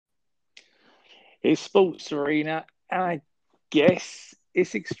It's Sports Arena, and I guess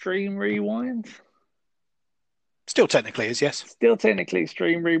it's Extreme Rewind. Still technically is, yes. Still technically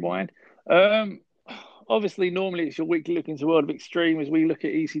Extreme Rewind. Um, Obviously, normally it's your weekly look into the world of Extreme as we look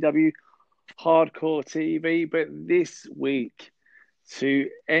at ECW Hardcore TV, but this week, to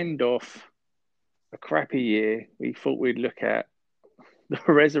end off a crappy year, we thought we'd look at the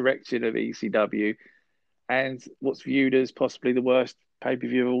resurrection of ECW and what's viewed as possibly the worst pay per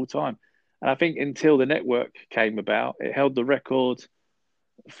view of all time. And I think until the network came about, it held the record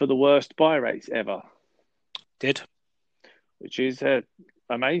for the worst buy rates ever, Did. which is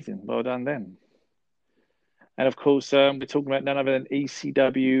amazing. Well done then. And of course, we're talking about none other than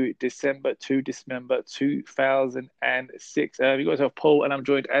ECW December to December 2006. You got yourself Paul, and I'm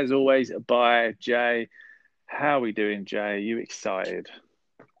joined as always by Jay. How are we doing, Jay? Are you excited?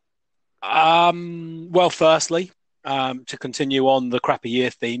 Well, firstly, to continue on the crappy year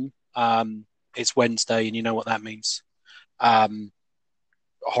theme, it's Wednesday, and you know what that means.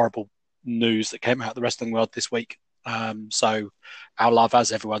 Horrible news that came out of the wrestling world this week. So our love,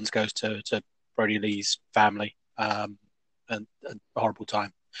 as everyone's, goes to Brody Lee's family, and a horrible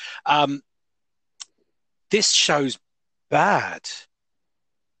time. This show's bad,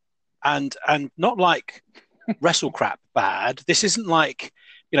 and not like wrestle crap bad. This isn't like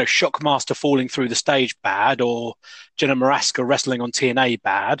Shockmaster falling through the stage bad or Jenna Maraska wrestling on TNA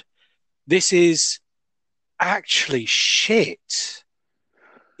bad. This is actually shit.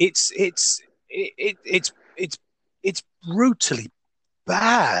 It's brutally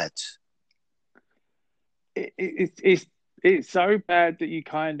bad. It's so bad that you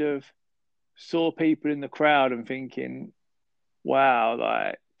kind of saw people in the crowd and thinking, "Wow,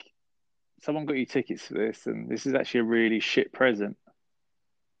 like someone got you tickets for this, and this is actually a really shit present."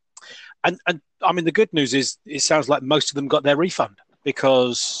 And I mean, the good news is it sounds like most of them got their refund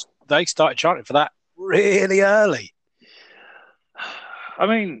because they started charting for that really early. I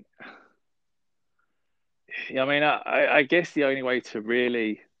mean, I guess the only way to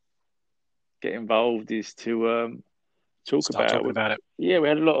really get involved is to talk Start about talking it. about it. Yeah, we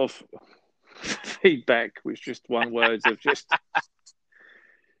had a lot of feedback, which just one words of just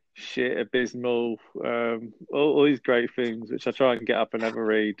shit, abysmal, all these great things, which I try and get up and have a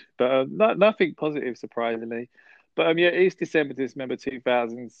read, but nothing positive, surprisingly. But yeah, it's December to December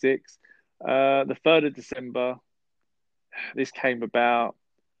 2006. The 3rd of December, this came about.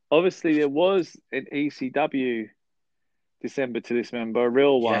 Obviously, there was an ECW December to December, a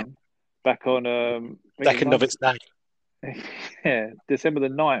real Yeah, one, back on, I think it second of was its day. yeah, December the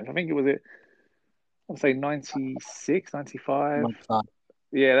 9th. I think it was it, I'd say 96, 95.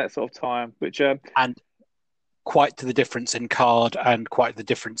 Yeah, that sort of time, which And quite to the difference in card and quite the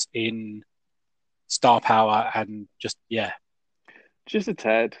difference in star power and just, yeah. just a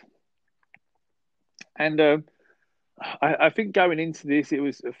tad. And I think going into this, it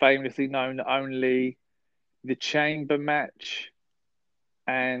was famously known that only the chamber match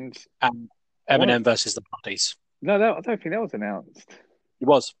and And I want Eminem versus the Bodies. no, I don't think that was announced. It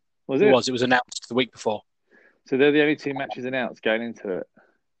was. Was It it? was. It was announced the week before. So they're the only two matches announced going into it.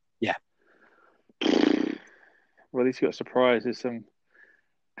 Yeah. Well, at least you got surprised with some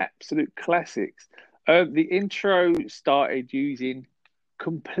absolute classics. The intro started using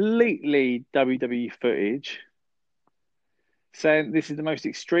completely WWE footage, saying this is the most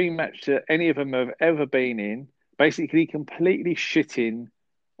extreme match that any of them have ever been in. Basically, completely shitting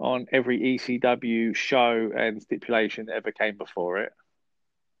on every ECW show and stipulation that ever came before it.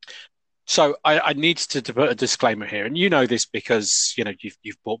 So I need to put a disclaimer here, and you know this because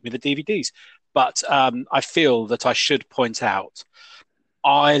you've bought me the DVDs. But I feel that I should point out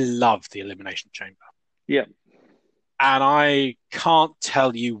I love the Elimination Chamber, Yeah, and I can't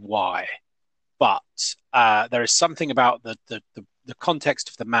tell you why, but there is something about the context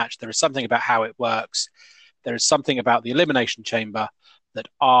of the match. There is something about how it works. There is something about the Elimination Chamber that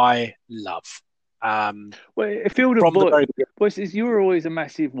I love. well, it filled a From the void. very beginning. Well, you were always a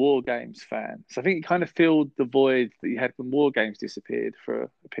massive War Games fan, so I think it kind of filled the void that you had when War Games disappeared for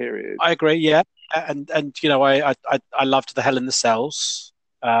a period. I agree, yeah, and I loved the Hell in the Cells.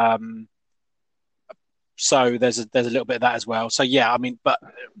 So there's a little bit of that as well. So yeah, I mean, but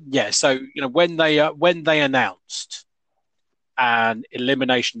yeah, so when they announced an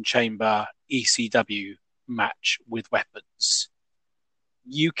Elimination Chamber ECW match with weapons,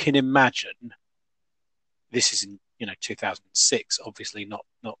 you can imagine this is in 2006, obviously not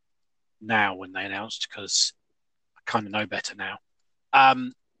now when they announced because I kind of know better now.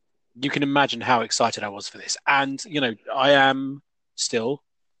 You can imagine how excited I was for this, and I am still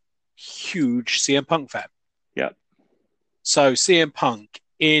huge CM Punk fan. Yeah, So CM Punk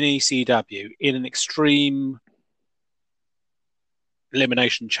in ECW in an Extreme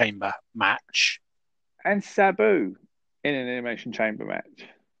Elimination Chamber match. And Sabu in an Elimination Chamber match.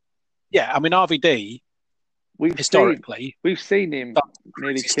 Yeah, I mean, RVD, historically... we've seen him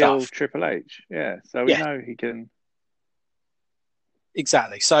nearly kill Triple H. Yeah, so we know he can...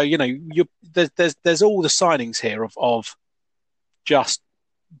 Exactly. So, you know, there's all the signings here of just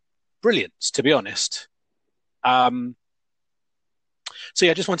brilliance, to be honest. So,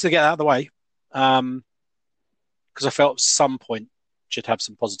 yeah, I just wanted to get that out of the way because I felt at some point should have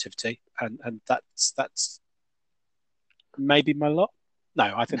some positivity, and that's maybe my lot.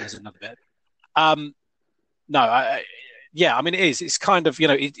 No, I think there's another bit. No, I mean, it is. It's kind of, you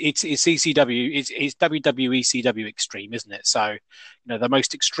know, it's ECW, it's WWE ECW Extreme, isn't it? So, you know, the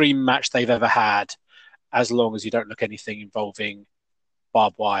most extreme match they've ever had, as long as you don't look anything involving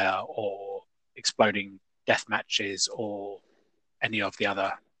barbed wire or exploding death matches or any of the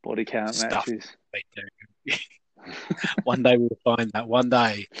other body count stuff matches they do. One day we'll find that. One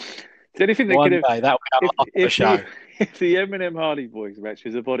day. So anything they could have, that will be if the M&M Hardy Boys match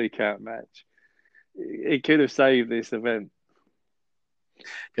was a body count match, it could have saved this event.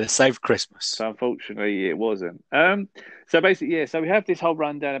 Could have saved Christmas. So unfortunately, it wasn't. So basically, yeah. So we have this whole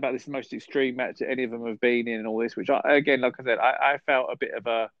rundown about this most extreme match that any of them have been in, and all this. Which, again, like I said, I felt a bit of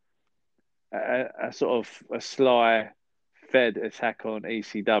a sort of a sly Fed attack on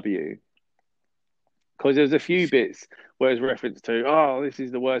ECW, because there's a few bits where it's reference to, oh, this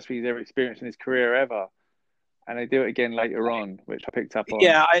is the worst thing he's ever experienced in his career ever, and they do it again later on, which I picked up on.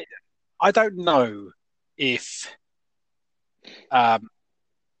 Yeah, I don't know if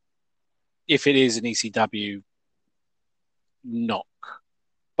it is an ECW knock,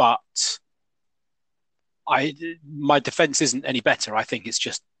 but my defense isn't any better. I think it's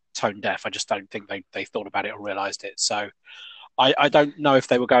just tone deaf. I just don't think they thought about it or realized it. So I don't know if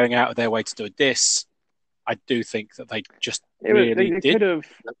they were going out of their way to do a diss. I do think that they just really did. Could have...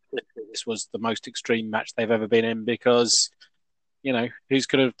 This was the most extreme match they've ever been in because, you know, who's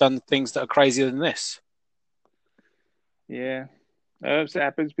could have done things that are crazier than this? Yeah, it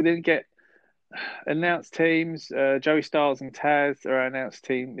happens. We didn't get announced teams. Joey Styles and Taz are our announced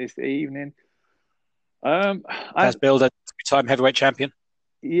team this evening. Taz Builder, two-time heavyweight champion.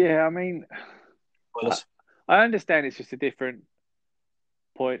 Yeah, I mean, I understand it's just a different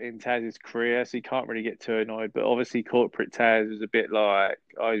point in Taz's career, so you can't really get too annoyed. But obviously, corporate Taz was a bit like,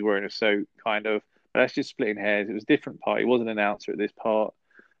 oh, he's wearing a suit, kind of. But that's just splitting hairs. It was a different part. He wasn't an announcer at this part.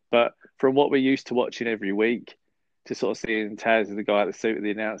 But from what we're used to watching every week, to sort of seeing Taz as the guy at the suit at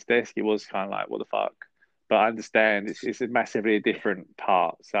the announce desk, it was kind of like, what the fuck? But I understand it's a massively different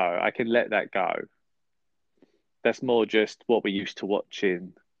part, so I can let that go. That's more just what we're used to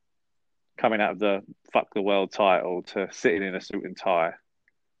watching, coming out of the Fuck the World title to sitting in a suit and tie.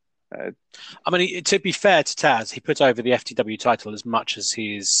 I mean, to be fair to Taz, he put over the FTW title as much as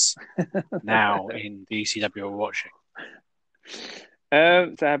he is now in the ECW we're watching.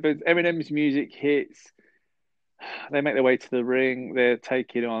 So happens. Eminem's music hits. They make their way to the ring. They're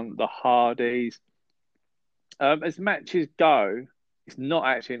taking on the Hardys. As matches go, it's not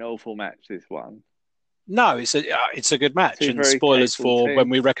actually an awful match, this one. No, it's a good match. And spoilers for when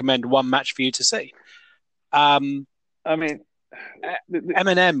we recommend one match for you to see. I mean,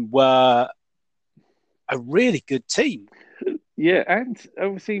 M&M were a really good team. Yeah, and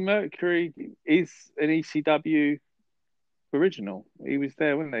obviously Mercury is an ECW original. He was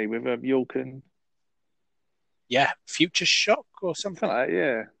there, wasn't he, with York and... Yeah, Future Shock or something like that,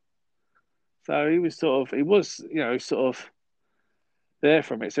 yeah. So he was sort of there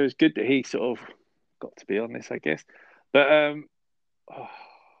from it. So it's good that he sort of got to be on this, I guess. But, I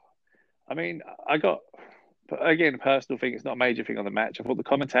mean, again, a personal thing, it's not a major thing on the match. I thought the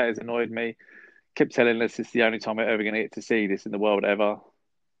commentators annoyed me. Kept telling us it's the only time we're ever going to get to see this in the world ever.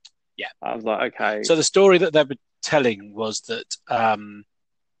 Yeah. I was like, okay. So the story that they were telling was that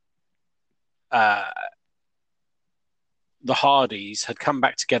the Hardys had come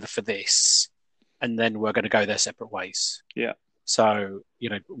back together for this and then were going to go their separate ways. Yeah. So, you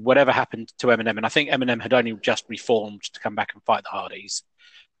know, whatever happened to M&M, and I think M&M had only just reformed to come back and fight the Hardys.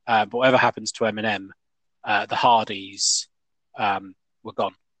 But whatever happens to M&M, the Hardys were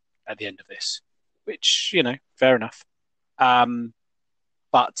gone at the end of this, which, you know, fair enough.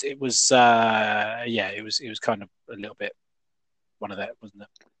 But it was, it was kind of a little bit one of that, wasn't it?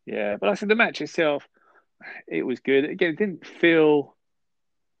 Yeah, but like I said, the match itself, it was good. Again, it didn't feel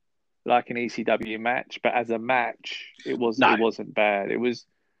like an ECW match, but as a match, it wasn't bad. It was.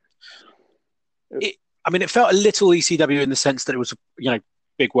 It felt a little ECW in the sense that it was, you know,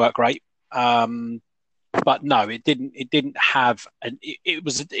 big work rate. but no, it didn't. It didn't have, and it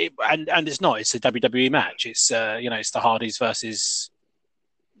was, and it's not. It's a WWE match. It's it's the Hardys versus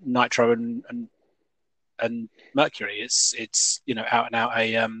Nitro and Mercury. It's out and out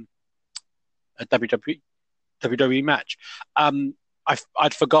a WWE match.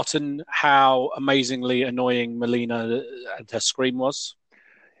 I'd forgotten how amazingly annoying Melina and her scream was.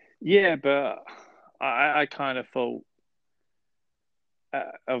 Yeah, but I kind of thought,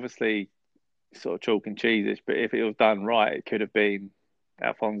 obviously, sort of chalk and cheese, but if it was done right, it could have been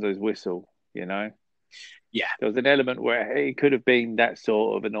Alfonso's whistle. Yeah, There was an element where it could have been that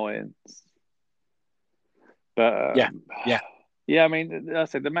sort of annoyance. But yeah, yeah. yeah, I mean, I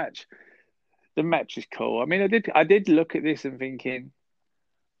said the match is cool. I mean, I did look at this and thinking,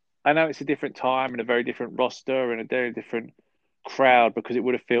 I know it's a different time and a very different roster and a very different crowd because it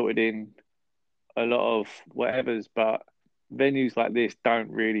would have filtered in a lot of whatevers, but venues like this I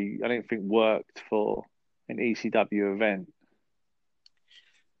don't think worked for an ECW event.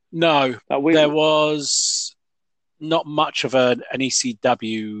 No, Like we, there was not much of an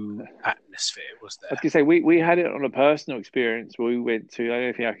ECW atmosphere, was I was there? gonna say we had it on a personal experience where we went to. I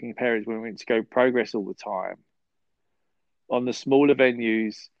don't think I can compare it when we went to go Progress all the time. On the smaller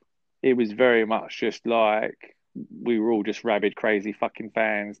venues, it was very much just like we were all just rabid, crazy fucking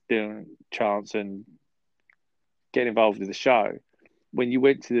fans doing chants and getting involved with the show. When you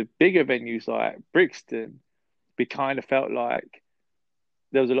went to the bigger venues like Brixton, we kind of felt like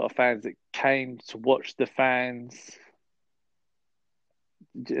there was a lot of fans that came to watch the fans.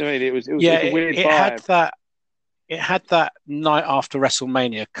 I mean, it Yeah, was a weird it had vibe. that. It had that night after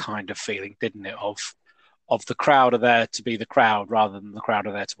WrestleMania kind of feeling, didn't it? Of the crowd are there to be the crowd rather than the crowd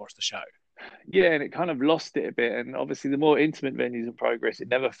are there to watch the show. Yeah, and it kind of lost it a bit. And obviously, the more intimate venues in Progress, it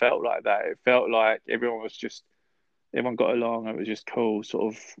never felt like that. It felt like everyone got along. It was just cool.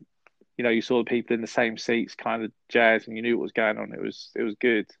 Sort of, you saw the people in the same seats, kind of jazz, and you knew what was going on. It was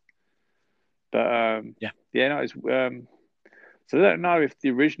good. But Yeah, yeah, no, it's so I don't know if the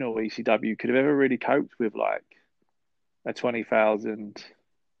original ECW could have ever really coped with like a 20,000,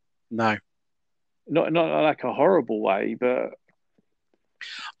 no, not like a horrible way, but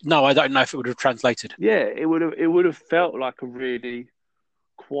no, I don't know if it would have translated. yeah, it would have felt like a really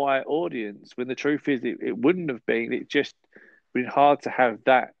quiet audience. When the truth is, it wouldn't have been. It just been hard to have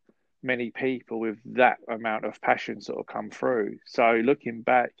that many people with that amount of passion sort of come through. So looking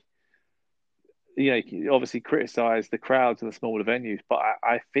back, you can obviously criticize the crowds and the smaller venues, but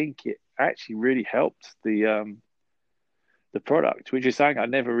I think it actually really helped the product, which is something I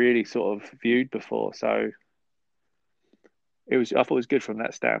never really sort of viewed before. So I thought it was good from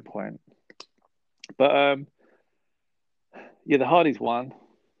that standpoint. But yeah, the Hardys won,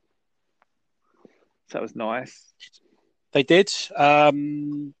 so that was nice. They did.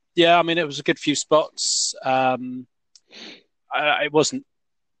 Yeah, I mean, it was a good few spots. It wasn't,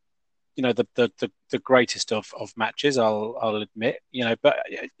 the greatest of matches. I'll admit, but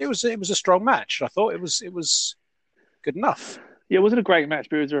it was a strong match. I thought it was good enough. Yeah, it wasn't a great match,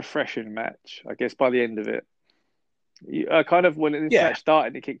 but it was a refreshing match. I guess by the end of it, I kind of when this Yeah. match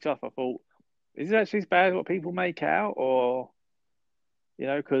started, it kicked off. I thought, is it actually as bad as what people make out, or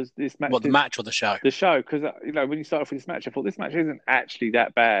because this match What, the did match or the show? the show? Because when you start off with this match, I thought this match isn't actually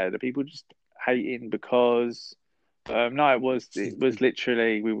that bad. Are people just hating because? No, it was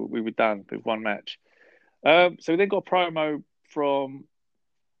literally we were done with one match. So we then got a promo from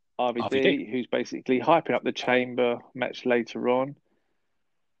RVD. RVD, who's basically hyping up the Chamber match later on.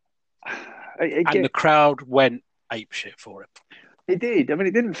 And Again, the crowd went apeshit for it. it did. I mean,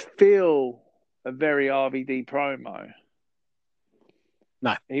 it didn't feel a very RVD promo.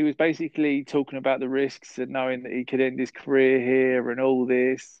 No. He was basically talking about the risks and knowing that he could end his career here and all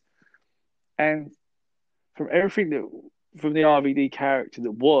this. And from everything from the RVD character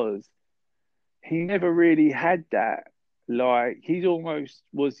that he never really had that. Like, he's almost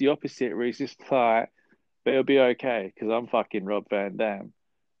was the opposite, where he's just like, but it'll be okay because I'm fucking Rob Van Dam.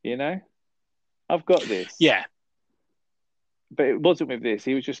 You know? I've got this. Yeah. But it wasn't with this.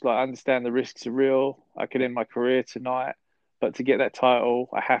 He was just like, I understand the risks are real. I could end my career tonight, but to get that title,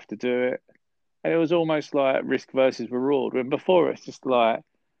 I have to do it. And it was almost like risk versus reward. When before it's just like,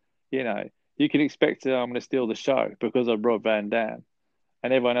 you can expect I'm going to steal the show because I'm Rob Van Dam,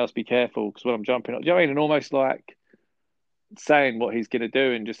 and everyone else be careful because when I'm jumping up, do you know what I mean? And almost like saying what he's going to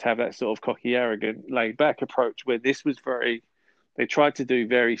do and just have that sort of cocky, arrogant, laid back approach. Where this was they tried to do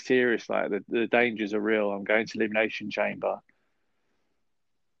very serious, like the dangers are real. I'm going to Elimination Chamber.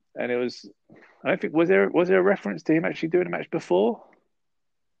 And it was, I don't think, was there a reference to him actually doing a match before?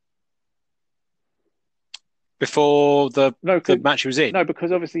 Before No, the match he was in. no,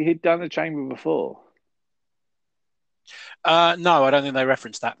 because obviously he'd done the Chamber before. No, I don't think they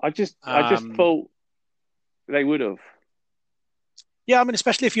referenced that. I just thought they would have. Yeah, I mean,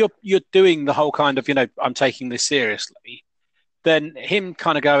 especially if you're doing the whole kind of, I'm taking this seriously, then him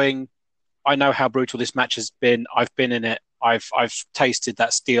kind of going, I know how brutal this match has been. I've been in it. I've tasted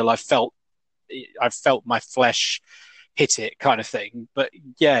that steel. I've felt my flesh hit it, kind of thing. But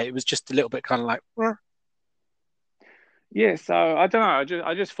yeah, it was just a little bit kind of like, Yeah, so I don't know.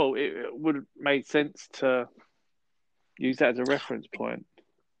 I just thought it would have made sense to use that as a reference point.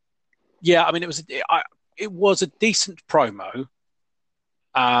 yeah. I mean, it was a decent promo.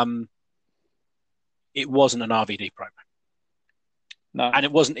 Um, it wasn't an RVD promo. No. And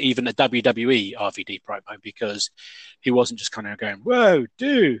it wasn't even a WWE RVD promo because he wasn't just kind of going, "Whoa,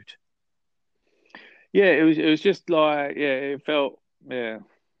 dude!" Yeah, it was just like it felt I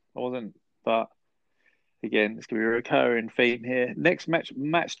wasn't, but again, it's gonna be a recurring theme here. Next match,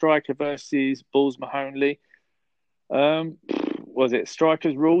 Matt Striker versus Balls Mahoney. Um, was it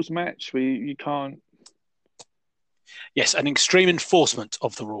Striker's rules match? Where you can't. Yes, an extreme enforcement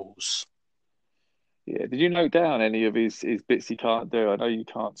of the rules. Yeah, did you note down any of his bits he can't do? I know you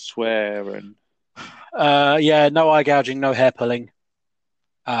can't swear and Yeah, no eye gouging, no hair pulling,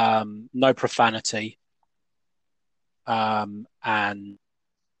 no profanity, and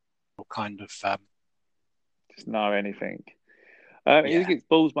kind of just know anything. He yeah, gets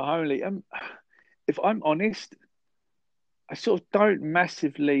Balls Mahoney. If I'm honest, I sort of don't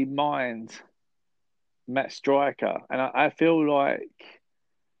massively mind Matt Striker, and I feel like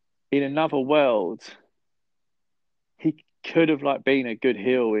in another world he could have like been a good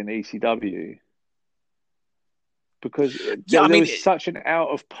heel in ECW because yeah. I there mean, was such an out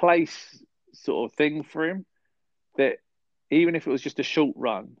of place sort of thing for him that even if it was just a short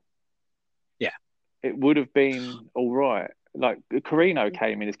run, yeah, it would have been all right. Like Carino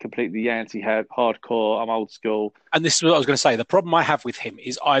came in as completely anti-hardcore. I'm old school. and this is what I was going to say. The problem I have with him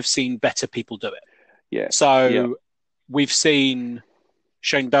is I've seen better people do it. Yeah, yeah, So we've seen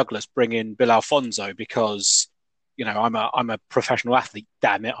Shane Douglas bring in Bill Alfonso because I'm a professional athlete.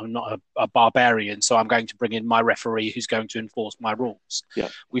 Damn it, I'm not a barbarian, so I'm going to bring in my referee who's going to enforce my rules. yeah,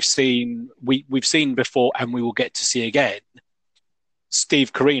 We've seen before, and we will get to see again.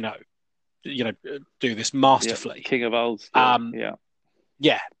 Steve Carino, do this yeah. masterfully. King of old still. Um, Yeah,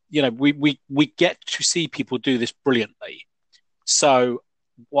 yeah, we get to see people do this brilliantly. So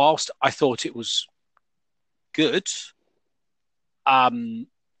whilst I thought it was good, um,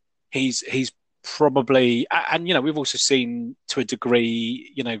 he's probably, and we've also seen to a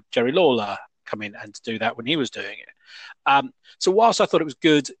degree, Jerry Lawler come in and do that when he was doing it. So whilst I thought it was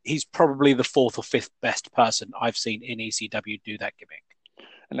good, he's probably the fourth or fifth best person I've seen in ECW do that gimmick.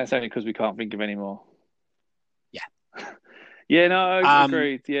 and that's only because we can't think of any more. Yeah. Yeah, no, I Um,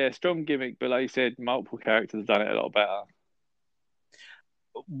 agreed. Yeah, strong gimmick, but like you said, multiple characters have done it a lot better.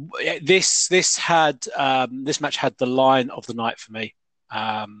 this match had the line of the night for me.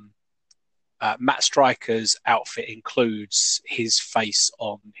 Matt Striker's outfit includes his face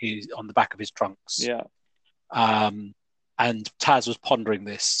on the back of his trunks. Yeah, Um, and Taz was pondering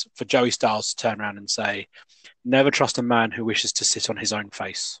this for Joey Styles to turn around and say, "Never trust a man who wishes to sit on his own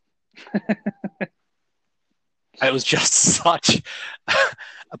face." It was just such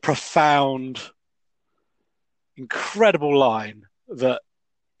a profound, incredible line that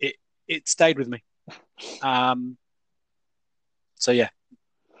it stayed with me. So yeah,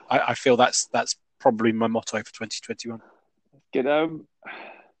 I feel that's probably my motto for 2021. good.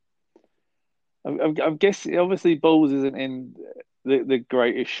 I'm guessing obviously Balls isn't in the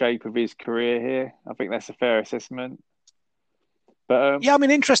greatest shape of his career here. I think that's a fair assessment. But Yeah, I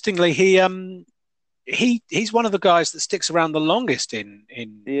mean, interestingly, he's one of the guys that sticks around the longest in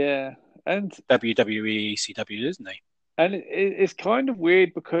yeah, and WWE ECW, isn't he? it's kind of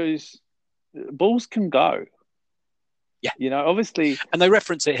weird because Balls can go. Yeah, Obviously, and they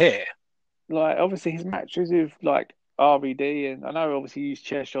reference it here. like obviously his matches with like RVD, and I know obviously he used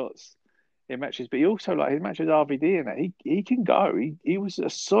chair shots in matches, but he also like his matches with RVD and that he can go. He was a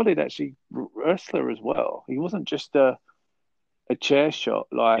solid actually wrestler as well. He wasn't just a chair shot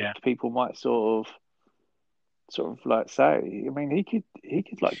like Yeah, people might sort of like say. I mean, he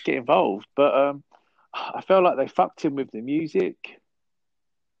could like get involved, but I felt like they fucked him with the music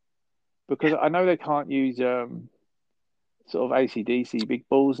because I know they can't use sort of ACDC big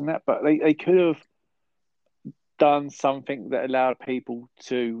balls and that, but they could have done something that allowed people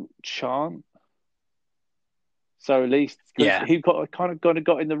to chant. So at least because yeah. he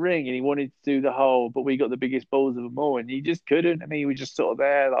got in the ring and he wanted to do the whole, but we got the biggest balls of them all, and he just couldn't, and he was just sort of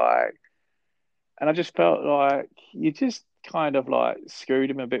there like, and I just felt like you just kind of like screwed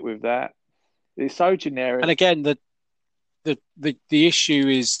him a bit with that. It's so And generic. again, the issue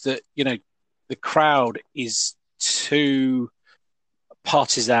is that the crowd is too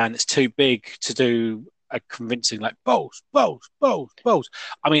partisan. It's too big to do a convincing like Bowles, Bowles, Bowles, Bowles.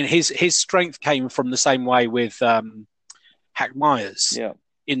 I mean, his strength came from the same way with Hack Myers, Yeah.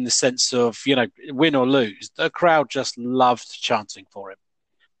 in the sense of win or lose, the crowd just loved chanting for him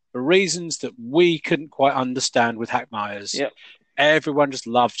for reasons that we couldn't quite understand with Hack Myers. Yeah. Everyone just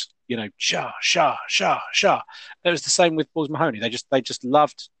loved Shah, Shah, Shah, Shah. It was the same with Balls Mahoney. They just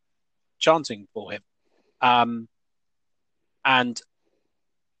loved chanting for him. And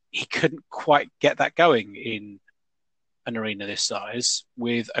he couldn't quite get that going in an arena this size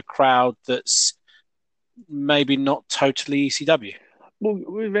with a crowd that's maybe not totally ECW. Well,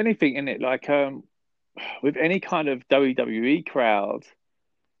 with anything in it, like with any kind of WWE crowd,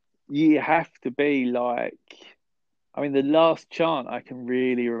 you have to be like, I mean, the last chant I can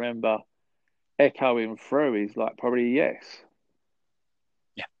really remember echoing through is like probably yes.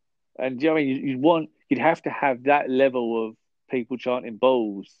 Yeah. And do you know what I mean? You'd have to have that level of people chanting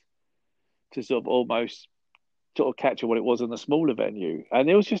Balls to sort of almost sort of capture what it was on the smaller venue. And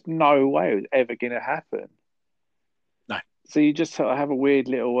there was just no way it was ever going to happen. No. So you just sort of have a weird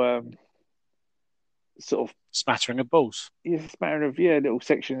little sort of smattering of balls. Yeah, smattering of little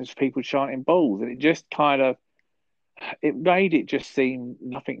sections of people chanting Balls, and it just kind of made it just seem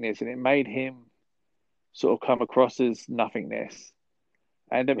nothingness, and it made him sort of come across as nothingness.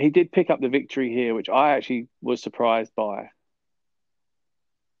 And he did pick up the victory here, which I actually was surprised by.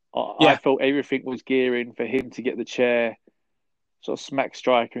 I thought everything was gearing for him to get the chair, sort of smack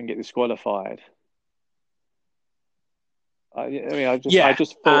Striker and get disqualified. I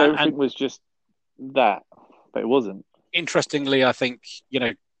just thought everything was just that, but it wasn't. Interestingly, I think,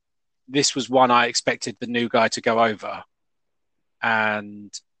 this was one I expected the new guy to go over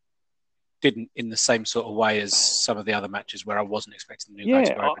and didn't in the same sort of way as some of the other matches where I wasn't expecting the new guy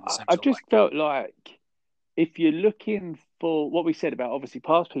to go over in the same sort of way. I just felt like if you're looking for what we said about obviously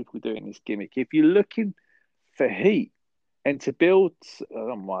past people doing this gimmick, if you're looking for heat and to build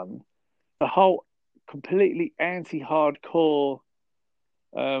someone, the whole completely anti-hardcore,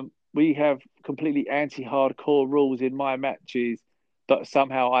 we have completely anti-hardcore rules in my matches, but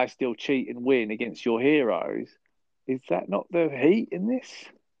somehow I still cheat and win against your heroes. Is that not the heat in this?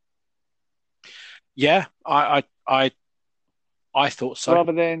 Yeah, I thought so.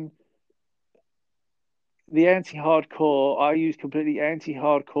 Rather than the anti-hardcore, I use completely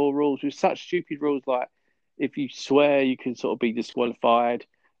anti-hardcore rules with such stupid rules like if you swear you can sort of be disqualified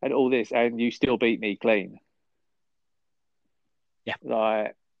and all this, and you still beat me clean. Yeah.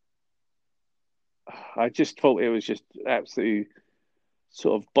 Like, I just thought it was just absolute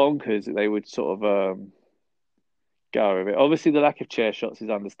sort of bonkers that they would sort of go with it. Obviously, the lack of chair shots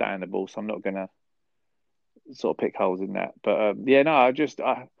is understandable, so I'm not going to sort of pick holes in that. But like I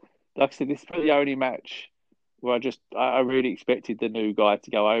said, this is probably the only match where I really expected the new guy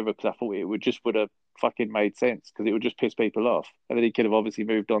to go over because I thought it would have fucking made sense because it would just piss people off. And then he could have obviously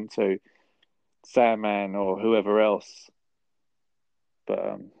moved on to Sandman or whoever else.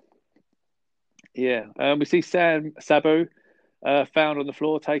 But we see Sabu found on the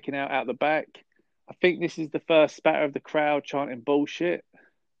floor, taken out the back. I think this is the first spatter of the crowd chanting bullshit.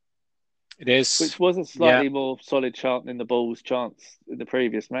 It is. Which was a slightly more solid chant than the Balls chants in the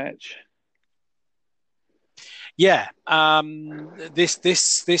previous match. Yeah. This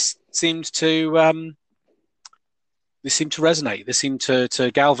seemed to resonate. This seemed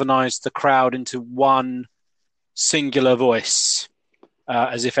to galvanize the crowd into one singular voice,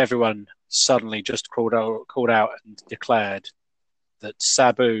 as if everyone suddenly just called out and declared that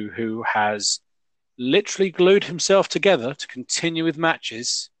Sabu, who has literally glued himself together to continue with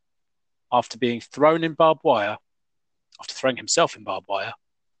matches after being thrown in barbed wire, after throwing himself in barbed wire,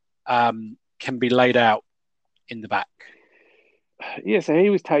 can be laid out in the back. Yeah, so he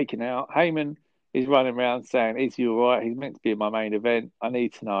was taken out. Heyman is running around saying, "Is he all right? He's meant to be in my main event. I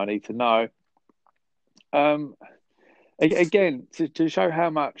need to know. Again, to show how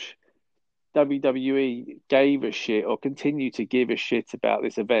much WWE gave a shit or continue to give a shit about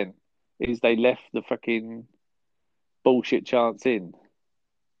this event, is they left the fucking bullshit chants in.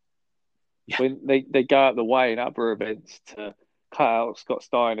 Yeah. When they go out the way in other events to cut out Scott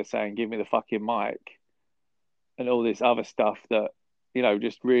Steiner saying, "Give me the fucking mic," and all this other stuff that,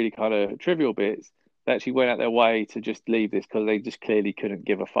 just really kind of trivial bits, they actually went out their way to just leave this because they just clearly couldn't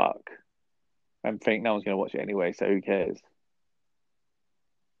give a fuck and think no one's going to watch it anyway, so who cares?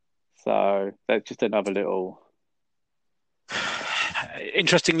 So that's just another little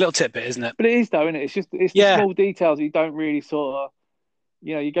interesting little tidbit, isn't it? But it is, though, isn't it? It's the small details you don't really sort of,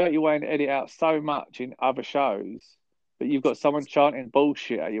 you go your way and edit out so much in other shows but you've got someone chanting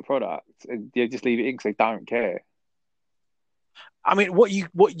bullshit at your product, and you just leave it in because they don't care. I mean, what you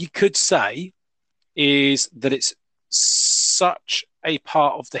could say is that it's such a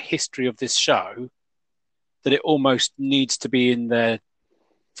part of the history of this show that it almost needs to be in there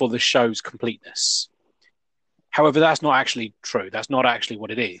for the show's completeness. However, that's not actually true. That's not actually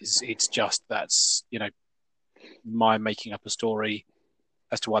what it is. It's just that's, my making up a story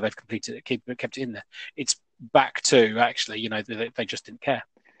as to why they've completed it, kept it in there. It's back to actually, they just didn't care.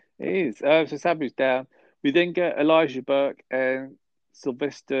 It is. So Sabu's down. We then get Elijah Burke and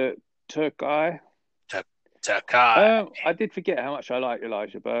Sylvester Turkey. I did forget how much I like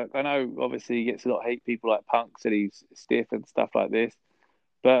Elijah Burke. I know, obviously, he gets a lot of hate. People like Punk said he's stiff and stuff like this.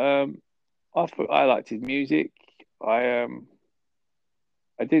 But I liked his music. I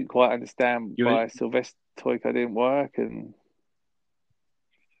didn't quite understand why Sylvester Turkey didn't work, and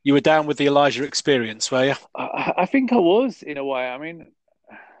you were down with the Elijah experience, were you? I think I was, in a way. I mean,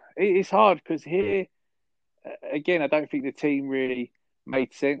 it's hard because here, again, I don't think the team really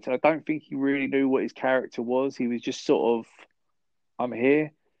made sense. I don't think he really knew what his character was. He was just sort of, I'm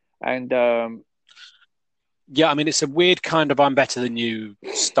here. And yeah, I mean, it's a weird kind of I'm better than you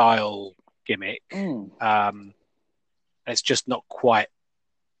style gimmick. It's just not quite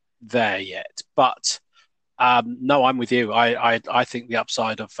there yet. But no, I'm with you. I think the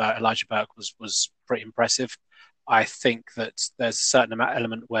upside of Elijah Burke was pretty impressive. I think that there's a certain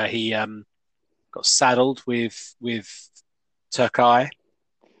element where he got saddled with Turkey,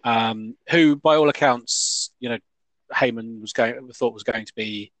 who, by all accounts, Heyman thought was going to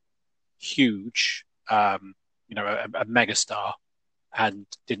be huge, a megastar, and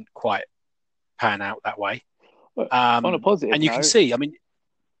didn't quite pan out that way. On a positive and you note, can see, I mean,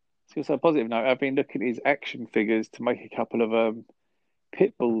 on a positive note, I've been looking at his action figures to make a couple of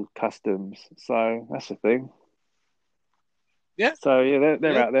Pitbull customs, so that's the thing. Yeah. So yeah,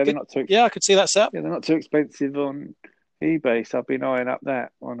 they're out there. They're not too. Yeah, I could see that set. Yeah, they're not too expensive on eBay, so I've been eyeing up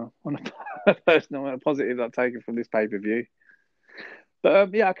that on a personal and a positive I've taken from this pay-per-view.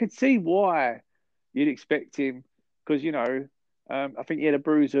 But I could see why you'd expect him, because I think he had a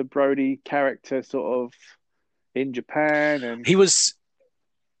Bruiser Brody character sort of in Japan, and he was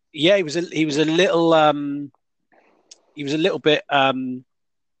a little bit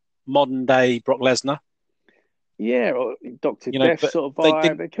modern day Brock Lesnar. Yeah, or Dr. Death sort of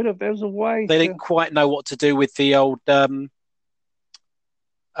vibe. They could have. There was a way. They didn't quite know what to do with the old MMA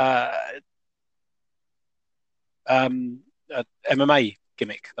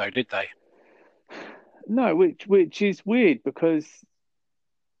gimmick, though, did they? No, which is weird because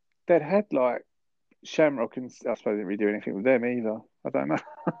they'd had like Shamrock, and I suppose they didn't really do anything with them either. I don't know.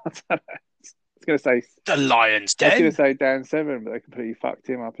 I was going to say the Lions Den. I was going to say Dan Severn, but they completely fucked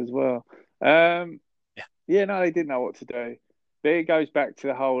him up as well. Yeah, no, they didn't know what to do. But it goes back to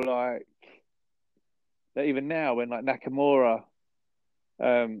the whole that even now when like Nakamura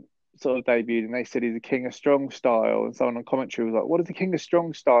sort of debuted and they said he's the King of Strong Style, and someone on commentary was like, "What does the King of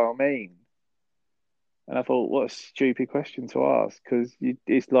Strong Style mean?" And I thought, what a stupid question to ask, because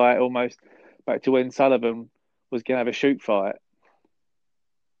it's like almost back to when Sullivan was going to have a shoot fight.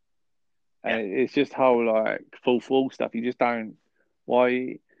 And it's just whole like full wall stuff. You just don't.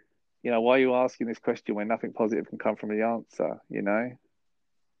 Why are you asking this question when nothing positive can come from the answer?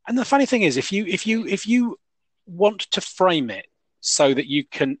 And the funny thing is, if you want to frame it so that you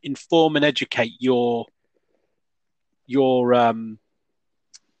can inform and educate your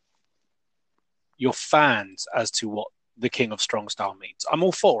fans as to what the King of Strong Style means, I'm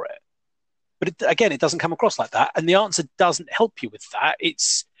all for it. But it doesn't come across like that, and the answer doesn't help you with that.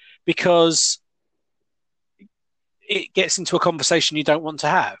 It's because it gets into a conversation you don't want to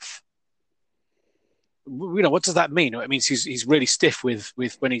have. What does that mean? It means he's really stiff with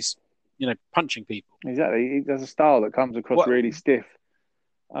when he's punching people. Exactly. There's a style that comes across really stiff.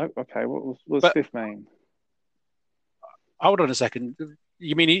 Oh, okay, what does stiff mean? Hold on a second.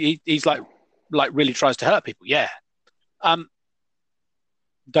 You mean he's like really tries to hurt people? Yeah.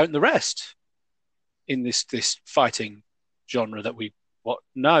 Don't the rest in this fighting genre that we what?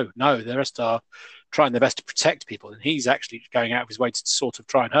 No, the rest are trying their best to protect people, and he's actually going out of his way to sort of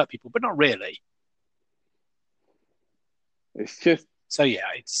try and hurt people, but not really. It's just so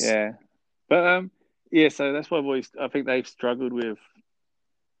but so that's why I think they've struggled with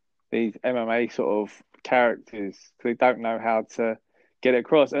these MMA sort of characters because they don't know how to get it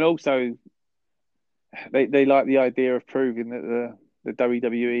across, and also they like the idea of proving that the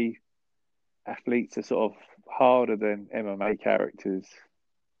WWE athletes are sort of harder than MMA characters.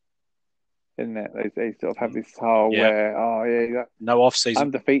 Isn't it? They sort of have this whole where no off season,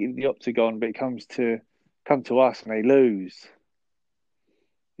 undefeated in the octagon, but it comes to come to us and they lose.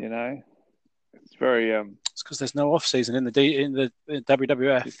 You know, it's very It's because there's no off season in the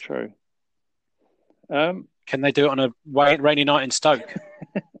WWF. it's true. Can they do it on a rainy night in Stoke?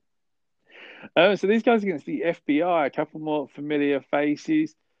 So these guys against the FBI, a couple more familiar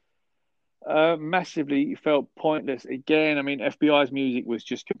faces. Massively felt pointless again. I mean, FBI's music was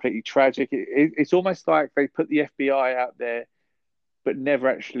just completely tragic. It's almost like they put the FBI out there, but never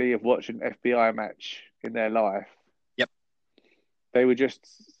actually have watched an FBI match in their life. Yep. They were just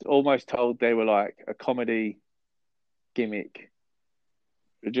almost told they were like a comedy gimmick.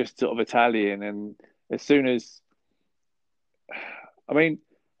 They're just sort of Italian. And as soon as, I mean,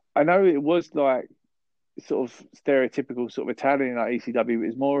 I know it was like sort of stereotypical sort of Italian like ECW. It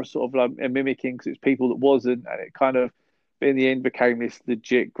was more sort of like a mimicking because it's people that wasn't, and it kind of in the end became this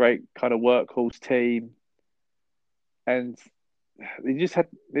legit great kind of workhorse team. And they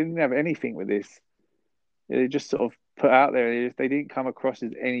didn't have anything with this. They just sort of put out there. They didn't come across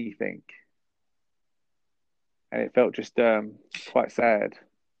as anything, and it felt just quite sad.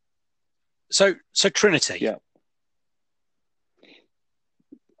 So Trinity. Yeah.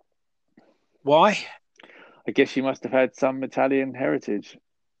 Why? I guess she must have had some Italian heritage.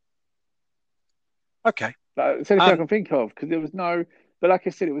 Okay. It's the only thing I can think of because there was no. But like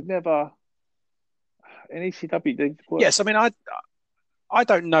I said, it was never in ECW. Yes, I mean, I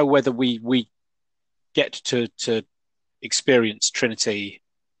don't know whether we get to experience Trinity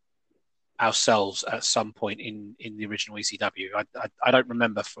ourselves at some point in the original ECW. I don't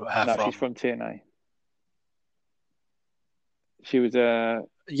remember her no, from. She's from TNA. She was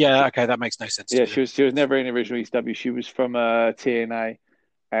yeah, okay, that makes no sense. Yeah, she was never in the original ECW. She was from TNA,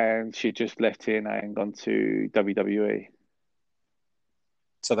 and she just left TNA and gone to WWE.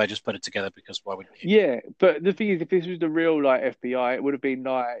 So they just put it together because why would you? Yeah, but the thing is, if this was the real like FBI, it would have been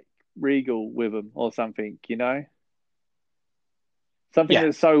like Regal with them or something, you know, something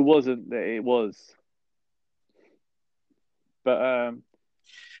that so wasn't that it was. But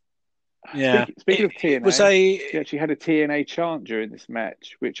yeah. Speaking of TNA, she actually had a TNA chant during this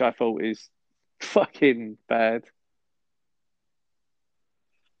match, which I thought is fucking bad.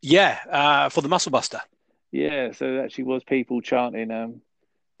 Yeah, for the Muscle Buster. Yeah, so there actually was people chanting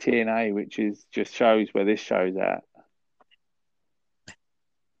TNA, which is just shows where this show's at.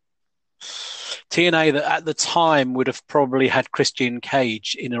 TNA that at the time would have probably had Christian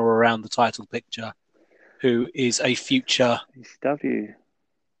Cage in or around the title picture, who is a future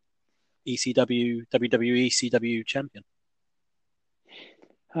ECW, WWE ECW champion.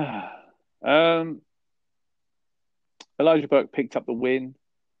 Elijah Burke picked up the win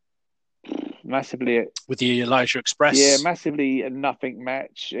massively with the Elijah Express. Yeah, massively a nothing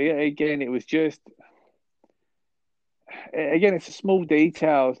match. Again, it was just it's the small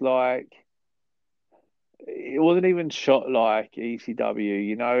details like it wasn't even shot like ECW.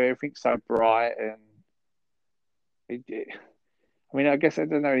 You know, everything's so bright and I mean, I guess I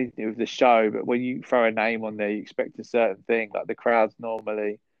don't know anything to do with the show, but when you throw a name on there, you expect a certain thing. Like the crowd's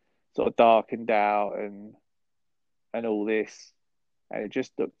normally sort of darkened out and all this, and it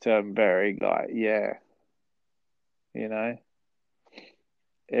just looked very like you know,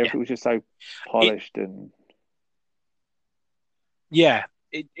 everything was just so polished and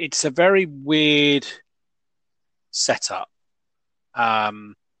it's a very weird setup,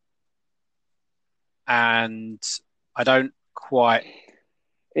 and I don't quite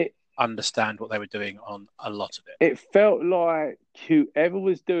understand what they were doing on a lot of it. It felt like whoever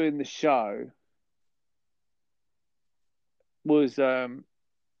was doing the show was they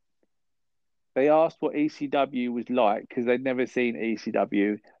asked what ECW was like because they'd never seen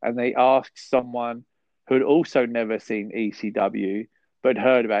ECW, and they asked someone who had also never seen ECW but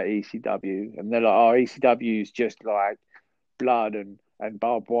heard about ECW, and they're like, "Oh, ECW is just like blood and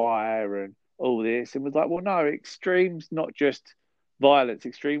barbed wire and all this," and was like, "Well, no, Extreme's not just violence.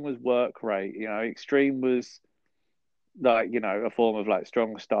 Extreme was work rate. You know, Extreme was like, you know, a form of like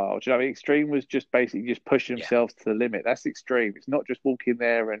strong style. Do you know what I mean? Extreme was just basically just pushing themselves to the limit. That's Extreme. It's not just walking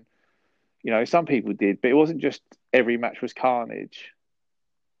there and, you know, some people did, but it wasn't just every match was carnage.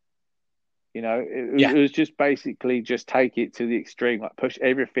 You know, it was just basically just take it to the extreme, like push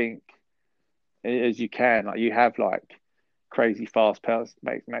everything as you can. Like you have like crazy fast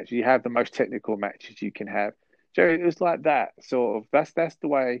matches. You have the most technical matches you can have. So it was like that sort of. That's the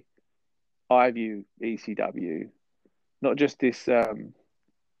way I view ECW. Not just this.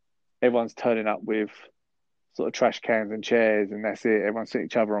 Everyone's turning up with sort of trash cans and chairs, and that's it. Everyone's setting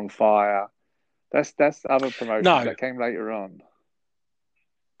each other on fire. That's other promotions that came later on.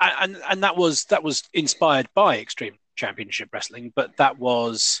 And that was inspired by Extreme Championship Wrestling, but that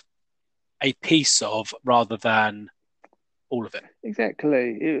was a piece of rather than all of it.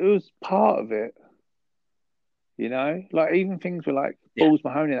 Exactly. It was part of it, Like even things were like Yeah. Balls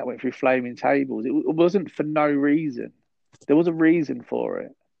Mahoney that went through flaming tables. It wasn't for no reason. There was a reason for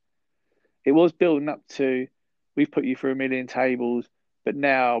it. It was building up to we've put you through a million tables, but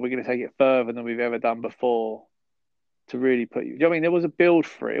now we're going to take it further than we've ever done before to really put you. I mean, there was a build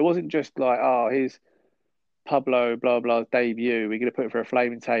for it. It wasn't just like, oh, here's Pablo blah blah's debut. We're going to put it for a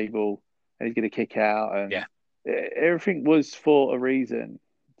flaming table, and he's going to kick out, and Yeah. everything was for a reason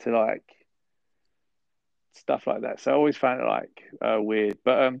to like stuff like that. So I always found it like weird,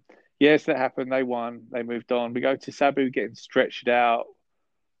 but yes, that happened. They won. They moved on. We go to Sabu getting stretched out,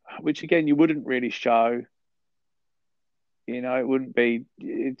 which again you wouldn't really show. It wouldn't be.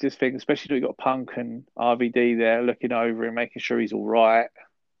 It just think, especially if you got Punk and RVD there looking over him, making sure he's all right.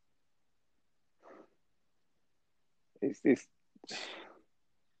 It's this.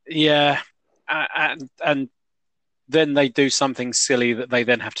 Yeah, and then they do something silly that they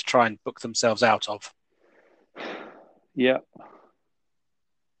then have to try and book themselves out of. Yeah.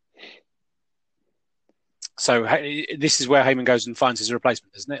 So this is where Heyman goes and finds his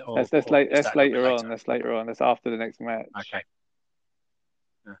replacement, isn't it? That's later on. That's later on. That's after the next match. Okay.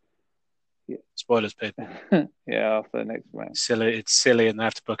 Yeah. Spoilers, people. Yeah, after the next match. It's silly, and they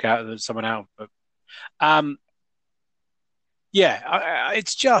have to book someone out. But,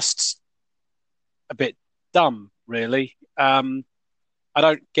 it's just a bit dumb, really. I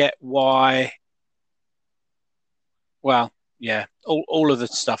don't get why. Well, yeah, all of the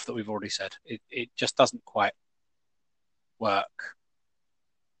stuff that we've already said, it just doesn't quite work.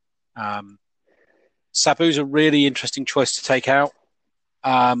 Sabu's a really interesting choice to take out.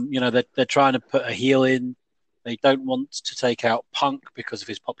 They're trying to put a heel in. They don't want to take out Punk because of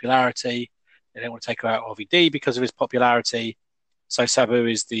his popularity. They don't want to take out RVD because of his popularity. So Sabu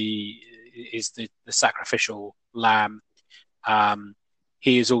is the sacrificial lamb.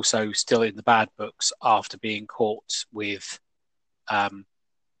 He is also still in the bad books after being caught with RVD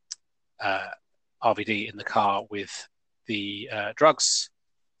in the car with the drugs.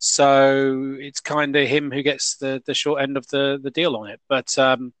 So it's kind of him who gets the short end of the deal on it. But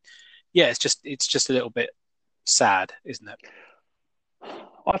it's just a little bit sad, isn't it?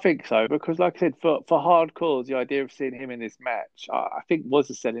 I think so, because like I said, for hardcores, the idea of seeing him in this match, I think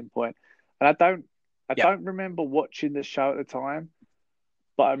was a selling point. And I don't remember watching the show at the time,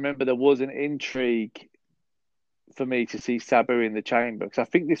 but I remember there was an intrigue for me to see Sabu in the chamber, because I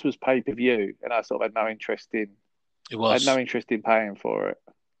think this was pay-per-view, and I sort of had no interest in. It was. I had no interest in paying for it.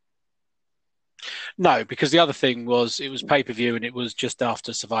 No, because the other thing was it was pay-per-view, and it was just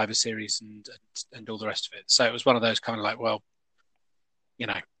after Survivor Series and all the rest of it. So it was one of those kind of like, well,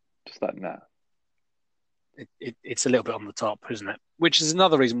 just like that. It's a little bit on the top, isn't it? Which is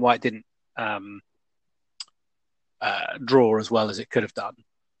another reason why it didn't draw as well as it could have done.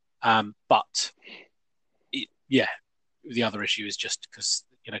 But the other issue is just because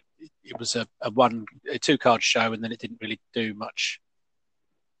it was a 2-card show, and then it didn't really do much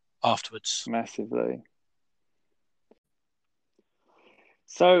afterwards. Massively.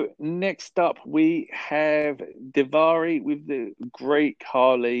 So next up, we have Daivari with the Great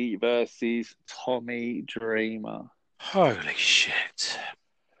Khali versus Tommy Dreamer. Holy shit!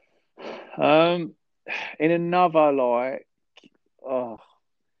 In another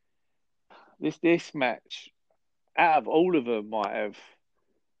this match, out of all of them, might have.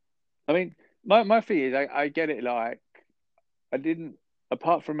 I mean, my thing is, I get it. Like, I didn't,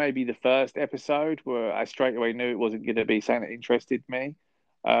 apart from maybe the first episode where I straight away knew it wasn't going to be something that interested me.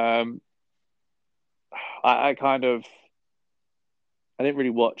 I didn't really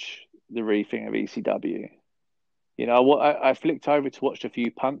watch the re-thing of ECW. I flicked over to watch a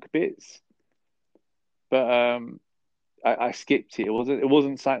few Punk bits, but I skipped it. It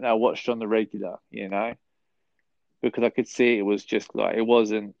wasn't something that I watched on the regular, because I could see it was just like it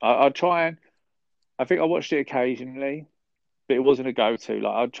wasn't. I'd try and I think I watched it occasionally, but it wasn't a go-to.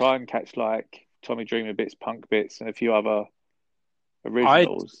 Like I'd try and catch like Tommy Dreamer bits, Punk bits, and a few other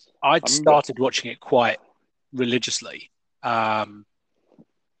originals. I'd started watching it quite religiously, and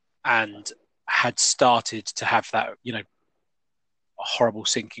had started to have that, horrible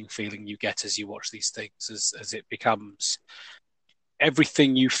sinking feeling you get as you watch these things, as it becomes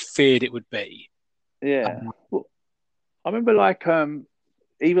everything you feared it would be. Yeah. Well, I remember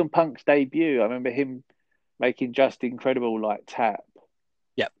even Punk's debut, I remember him making Just Incredible like tap.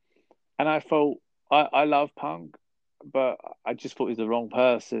 Yep. And I thought, I love Punk, but I just thought he was the wrong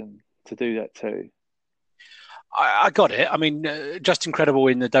person to do that to. I got it. I mean, Just Incredible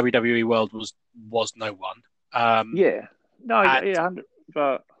in the WWE world was no one. Yeah. No, yeah,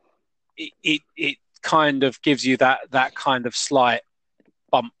 but it kind of gives you that kind of slight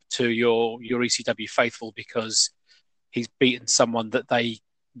bump to your ECW faithful, because he's beaten someone that they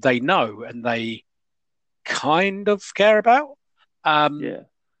know and they kind of care about. Yeah.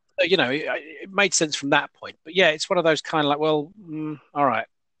 It made sense from that point. But yeah, it's one of those kind of like, well, all right.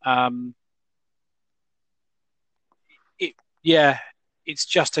 Yeah, it's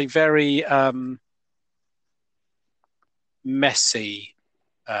just a very messy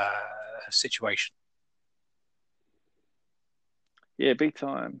situation. Yeah, big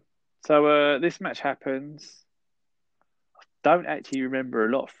time. So this match happens. Don't actually remember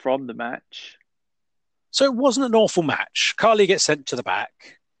a lot from the match. So it wasn't an awful match. Carly gets sent to the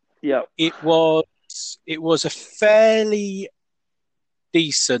back. Yep. It was a fairly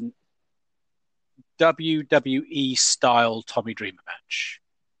decent WWE style Tommy Dreamer match.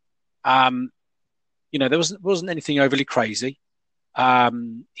 There wasn't anything overly crazy.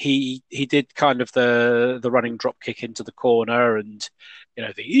 He did kind of the running drop kick into the corner, and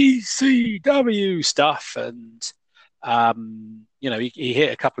the ECW stuff, and he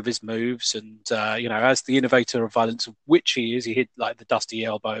hit a couple of his moves, and as the innovator of violence, which he is, he hit like the Dusty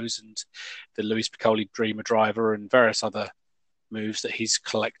Elbows and the Louis Piccoli Dreamer Driver and various other moves that he's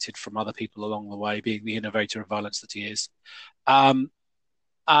collected from other people along the way, being the innovator of violence that he is. Um,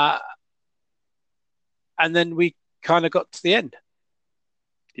 uh, and then we kind of got to the end.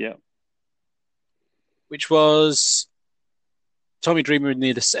 Yeah. Which was Tommy Dreamer in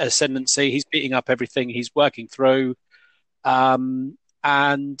the ascendancy. He's beating up everything he's working through. And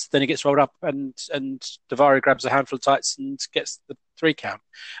then he gets rolled up, and Daivari grabs a handful of tights and gets the 3 count.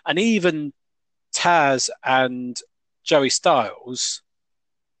 And even Taz and Joey Styles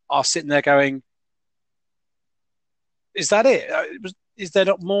are sitting there going, is that it? Is there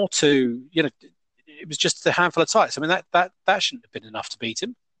not more to, it was just a handful of tights. I mean, that shouldn't have been enough to beat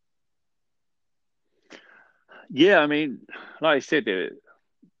him. Yeah, I mean, like I said, it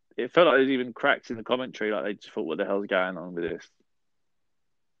felt like there was even cracks in the commentary. Like they just thought, what the hell's going on with this?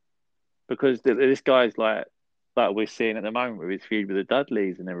 Because this guy's like we're seeing at the moment with his feud with the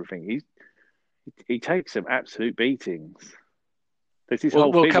Dudleys and everything. He takes some absolute beatings. There's this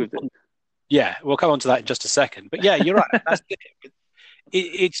whole thing with yeah, we'll come on to that in just a second. But yeah, you're right. That's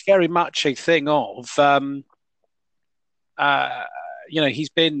it's very much a thing of, he's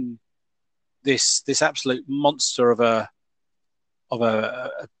been this absolute monster of a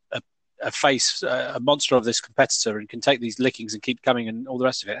face, a monster of this competitor, and can take these lickings and keep coming and all the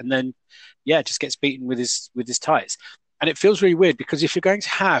rest of it. And then, yeah, just gets beaten with his tights. And it feels really weird, because if you're going to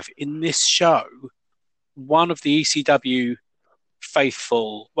have in this show one of the ECW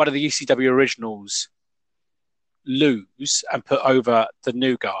faithful, one of the ECW originals lose and put over the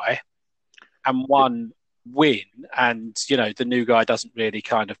new guy, and one win, and the new guy doesn't really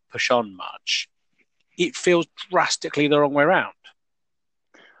kind of push on much, it feels drastically the wrong way around.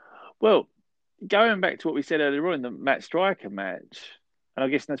 Well, going back to what we said earlier on in the Matt Striker match, and I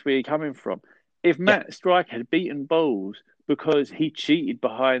guess that's where you're coming from. If Matt Striker had beaten Balls because he cheated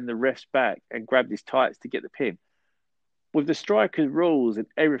behind the ref's back and grabbed his tights to get the pin, with the Striker's rules and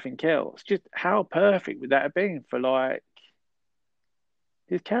everything else, just how perfect would that have been for like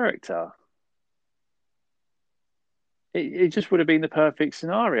his character? It just would have been the perfect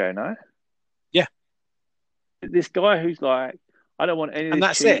scenario, no? Yeah. This guy who's like, I don't want any of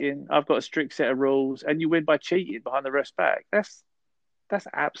this cheating. I've got a strict set of rules, and you win by cheating behind the ref's back. That's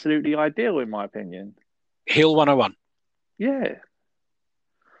absolutely ideal, in my opinion. Heel 101. Yeah.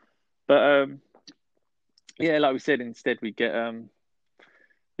 But yeah, like we said, instead we get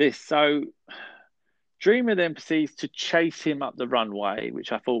this. So Dreamer then proceeds to chase him up the runway,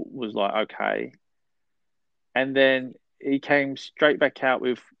 which I thought was like, okay. And then he came straight back out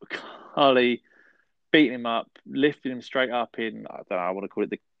with Carly beating him up, lifting him straight up in, I don't know, I want to call it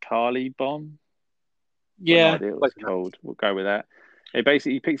the Carly bomb. Yeah. No idea what it's called. We'll go with that. It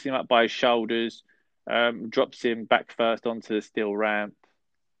basically picks him up by his shoulders, drops him back first onto the steel ramp.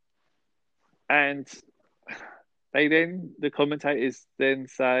 And the commentators then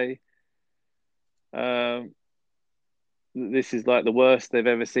say, this is like the worst they've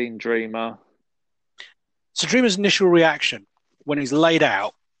ever seen Dreamer. So Dreamer's initial reaction when he's laid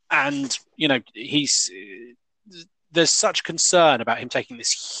out, and there's such concern about him taking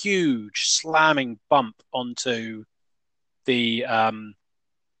this huge slamming bump onto the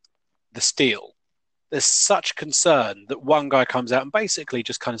steel. There's such concern that one guy comes out and basically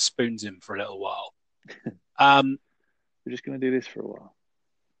just kind of spoons him for a little while. We're just going to do this for a while.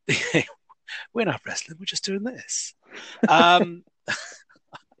 We're not wrestling. We're just doing this.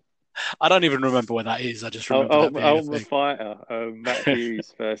 I don't even remember where that is. I just remember that being a Ultimate thing. Fighter, Matt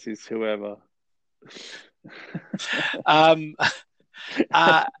Hughes versus whoever. Um,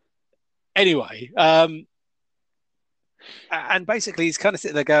 uh, anyway, and basically he's kind of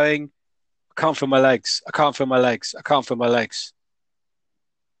sitting there going, I can't feel my legs. I can't feel my legs. I can't feel my legs.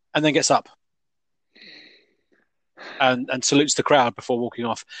 And then gets up and salutes the crowd before walking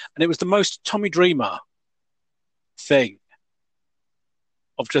off. And it was the most Tommy Dreamer thing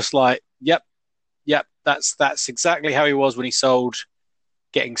of just like, yep, that's exactly how he was when he sold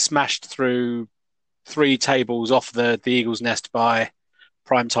getting smashed through 3 tables off the Eagles' nest by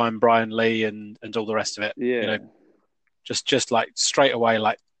primetime Brian Lee and all the rest of it. Yeah. You know, just like straight away,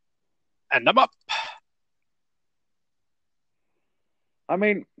 like, and I'm up. I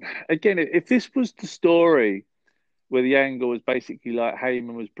mean, again, if this was the story where the angle was basically like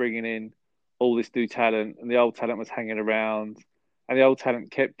Heyman was bringing in all this new talent and the old talent was hanging around and the old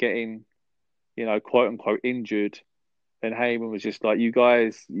talent kept getting, quote unquote injured. And Heyman was just like, you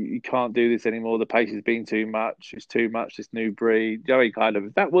guys, you can't do this anymore. The pace has been too much. It's too much, this new breed. Joey kind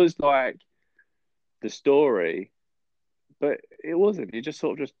of, that was like the story, but it wasn't. You just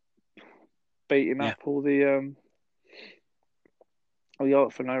sort of just beat him Yeah. up all the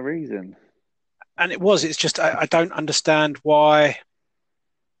art for no reason. And it's just, I don't understand why.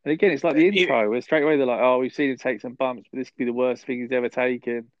 And again, it's like the intro where straight away they're like, oh, we've seen him take some bumps, but this could be the worst thing he's ever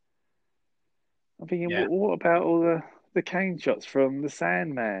taken. I'm thinking, Yeah. what about all the cane shots from the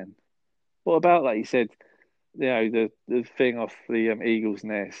Sandman? What about, like you said, the thing off the Eagles'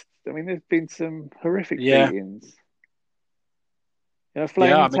 nest? I mean, there's been some horrific Yeah. beatings. Yeah.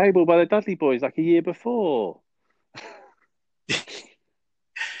 Flaming I mean, table by the Dudley Boys like a year before.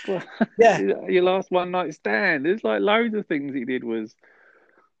 yeah. Your last one night stand. There's like loads of things he did was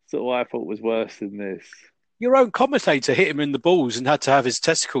sort of I thought was worse than this. Your own commentator hit him in the balls and had to have his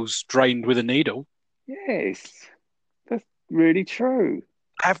testicles drained with a needle. Yes, that's really true.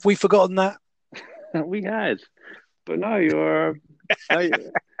 Have we forgotten that? We had, but no, you're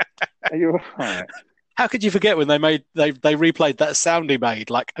right. How could you forget when they replayed that sound he made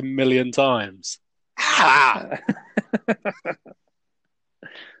like a million times? Ah!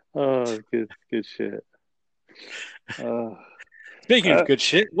 Oh, good shit. Speaking of good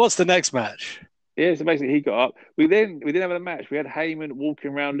shit, what's the next match? Yeah, so basically he got up. We didn't have a match. We had Heyman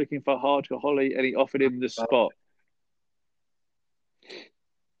walking around looking for Hardcore Holly, and he offered him the spot,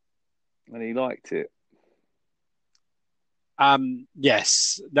 and he liked it.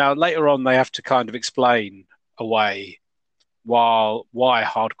 Yes. Now later on, they have to kind of explain away why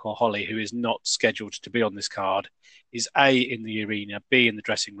Hardcore Holly, who is not scheduled to be on this card, is A, in the arena, B, in the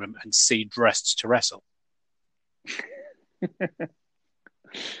dressing room, and C, dressed to wrestle.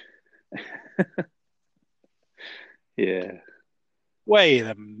 Yeah. Wait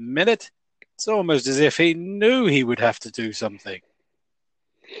a minute. It's almost as if he knew he would have to do something.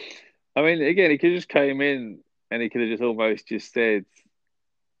 I mean, again, he could have just came in and he could have just almost just said,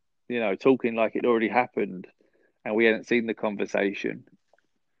 talking like it already happened and we hadn't seen the conversation.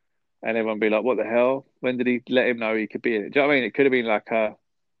 And everyone be like, what the hell? When did he let him know he could be in it? Do you know what I mean? It could have been like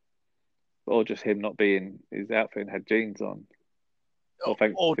or just him not being his outfit and had jeans on. Or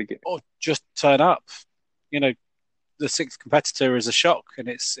just turn up. The sixth competitor is a shock and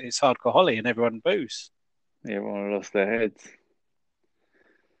it's Hardcore Holly and everyone boos. Yeah, everyone lost their heads.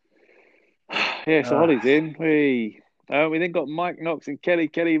 Yeah, so Holly's in. We then got Mike Knox and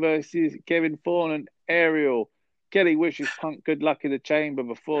Kelly versus Kevin Thorne and Ariel. Kelly wishes Punk good luck in the chamber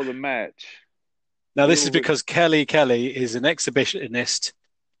before the match. Now, this is because Kelly is an exhibitionist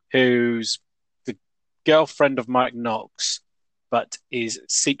who's the girlfriend of Mike Knox, but is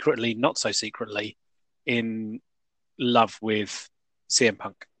secretly, not so secretly, in love with CM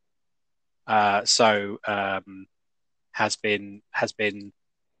Punk. So has been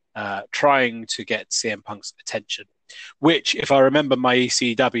trying to get CM Punk's attention, which, if I remember my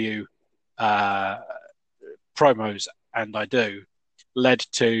ECW promos, and I do, led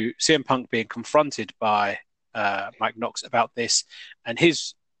to CM Punk being confronted by Mike Knox about this, and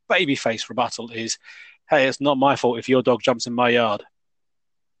his babyface rebuttal is, "Hey, it's not my fault if your dog jumps in my yard."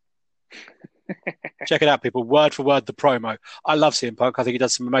 Check it out, people. Word for word, the promo. I love CM Punk. I think he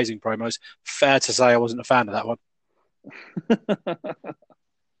does some amazing promos. Fair to say I wasn't a fan of that one.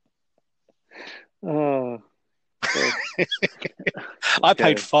 Oh, I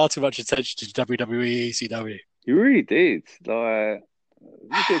paid far too much attention to WWE ECW. You really did. Like,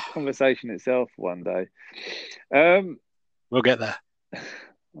 it's a conversation itself one day. We'll get there.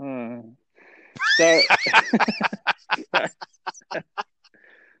 So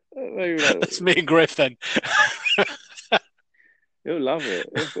that's me and Griff then. He'll love it.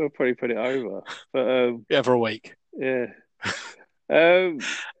 He'll probably put it over. But Yeah, for a week. yeah. Um,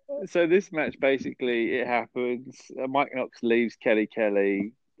 so this match basically it happens. Mike Knox leaves Kelly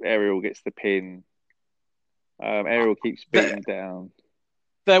Kelly. Ariel gets the pin. Ariel keeps There, beating down.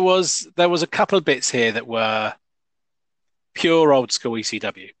 there was a couple of bits here that were pure old school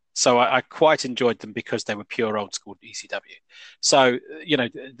ECW. So I quite enjoyed them because they were pure old school ECW. So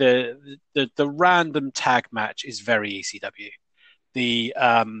the random tag match is very ECW. The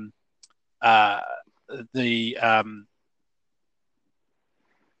uh the um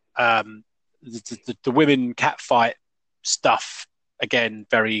the women cat fight stuff again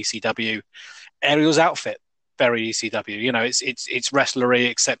very ECW. Ariel's outfit very ECW. It's wrestlery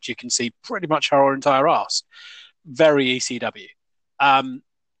except you can see pretty much her entire ass. Very ECW. Um,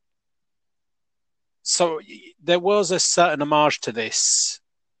 so there was a certain homage to this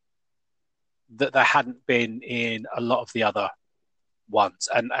that there hadn't been in a lot of the other ones,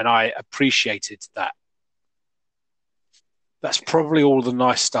 and I appreciated that. That's probably all the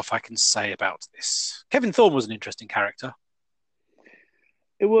nice stuff I can say about this. Kevin Thorne was an interesting character,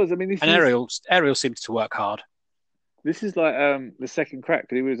 It was. I mean, this and is Ariel seemed to work hard. this is like the second crack.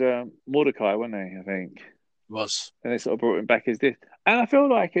 He was Mordecai, wasn't he? I think, Was and they sort of brought him back as this. And I feel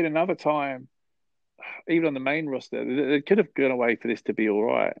like in another time, even on the main roster, they could have gone away for this to be all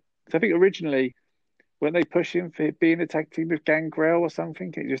right. So I think originally when they pushed him for being a tag team with Gangrel or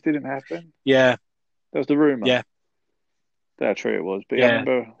something, it just didn't happen. yeah, That was the rumor. yeah, That's how true it was. But yeah, I yeah.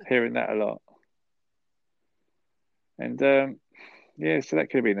 remember hearing that a lot. And yeah, so that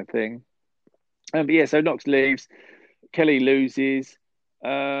could have been a thing. But yeah, so Knox leaves, Kelly loses.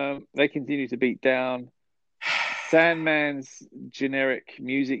 They continue to beat down. Sandman's generic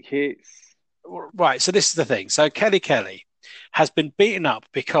music hits. Right. So this is the thing. So Kelly has been beaten up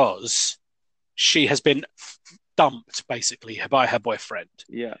because she has been dumped basically by her boyfriend,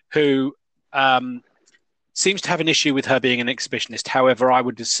 Yeah, who seems to have an issue with her being an exhibitionist. However, I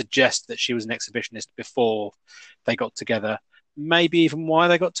would suggest that she was an exhibitionist before they got together. Maybe even why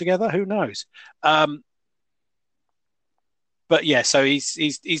they got together. Who knows? But yeah, so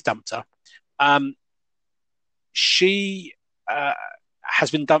he's dumped her. She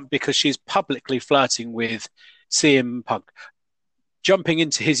has been dumped because she's publicly flirting with CM Punk, jumping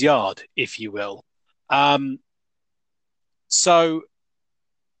into his yard, if you will. So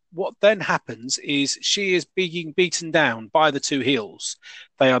what then happens is she is being beaten down by the two heels.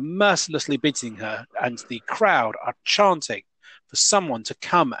 They are mercilessly beating her, and the crowd are chanting for someone to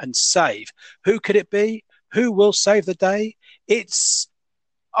come and save. Who could it be? Who will save the day? It's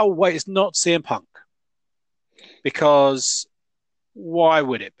it's not CM Punk. Because why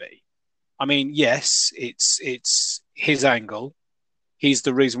would it be? I mean, yes, it's his angle. He's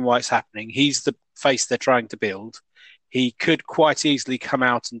the reason why it's happening. He's the face they're trying to build. He could quite easily come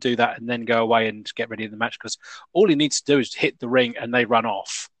out and do that and then go away and get ready in the match because all he needs to do is hit the ring and they run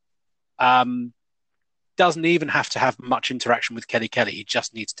off. Doesn't even have to have much interaction with Kelly Kelly. He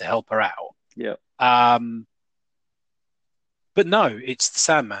just needs to help her out. yeah, But no, it's the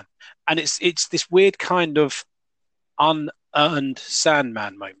Sandman, and it's this weird kind of unearned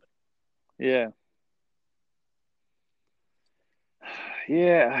Sandman moment. yeah,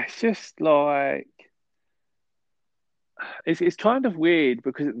 yeah. It's just like it's kind of weird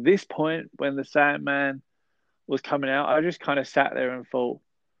because at this point when the Sandman was coming out, I just kind of sat there and thought,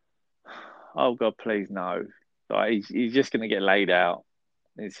 "Oh God, please no!" Like he's just going to get laid out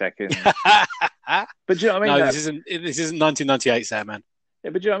in seconds. But do you know what I mean? No, this isn't 1998 Sandman.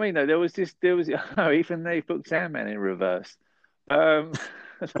 Yeah, but do you know what I mean? Though there was oh, even they put Sandman in reverse. Um,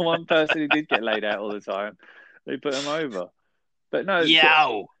 the one person who did get laid out all the time, they put him over. But no,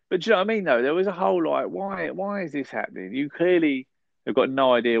 Yow. but do you know what I mean? Though there was a whole like, why is this happening? You clearly have got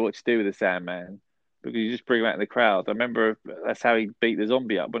no idea what to do with the Sandman because you just bring him out in the crowd. I remember that's how he beat the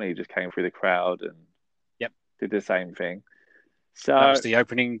zombie up when he just came through the crowd and Yep, did the same thing. that So, was the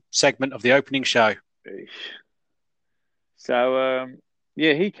opening segment of the opening show. so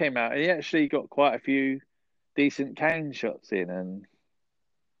yeah, he came out and he actually got quite a few decent cane shots in, and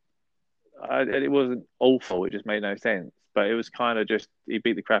it wasn't awful. It just made no sense. But it was kind of just he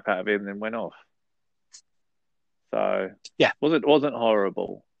beat the crap out of him and then went off. So Yeah, wasn't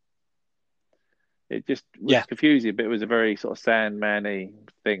horrible. It just was yeah, confusing, but it was a very sort of Sandman-y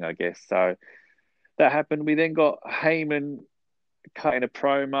thing, I guess. So that happened. We then got Heyman cutting a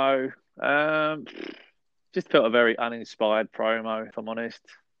promo. Just felt a very uninspired promo, if I'm honest.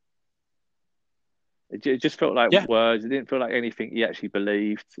 It just felt like yeah. words. It didn't feel like anything he actually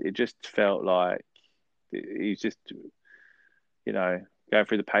believed. It just felt like he's just, going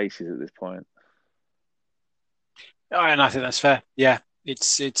through the paces at this point. And I think that's fair. Yeah,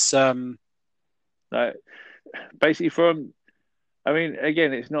 it's Like basically from I mean,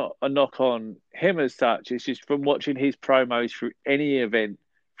 again, it's not a knock on him as such. It's just from watching his promos through any event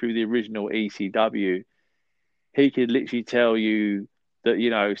through the original ECW, he could literally tell you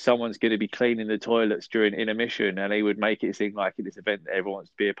that, someone's going to be cleaning the toilets during intermission, and he would make it seem like it's an event that everyone wants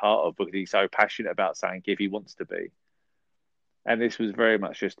to be a part of because he's so passionate about saying if he wants to be. And this was very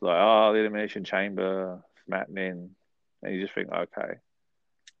much just like, oh, the Elimination Chamber, happening. And you just think, okay.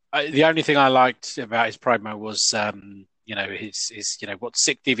 the only thing I liked about his promo was his what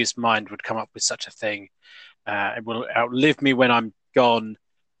sick devious mind would come up with such a thing. It will outlive me when I'm gone.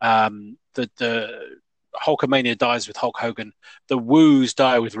 The Hulkamania dies with Hulk Hogan. The Woos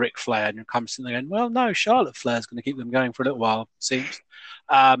die with Ric Flair, and comes in there going, well, no, Charlotte Flair's going to keep them going for a little while, it seems.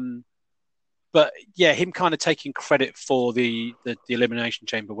 But yeah, him kind of taking credit for the Elimination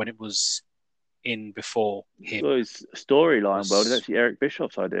Chamber when it was in before him. Well, his storyline world is actually Eric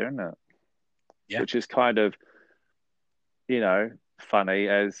Bischoff's idea, isn't it? Yeah. Which is kind of, funny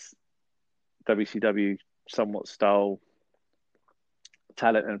as WCW somewhat stole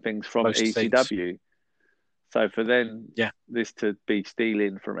talent and things from Most ECW. things. So for then, this to be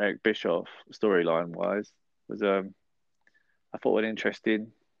stealing from Eric Bischoff storyline wise was, I thought, an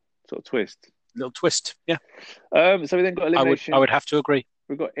interesting sort of twist. Little twist, yeah. So we then got elimination. I would have to agree.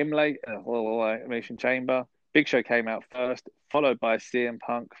 We've got Elimination Chamber. Big Show came out first, followed by CM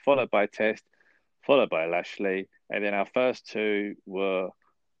Punk, followed by Test, followed by Lashley, and then our first two were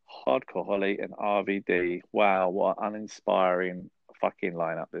Hardcore Holly and RVD. Wow, what an uninspiring fucking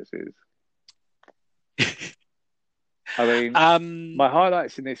lineup this is. I mean, my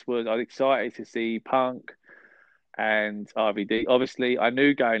highlights in this was I was excited to see Punk and RVD. Obviously, I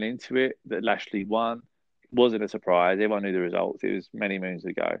knew going into it that Lashley won. It wasn't a surprise. Everyone knew the results. It was many moons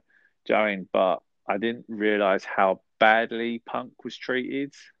ago. Joan, but I didn't realise how badly Punk was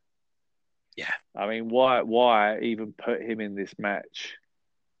treated. Yeah. I mean, why even put him in this match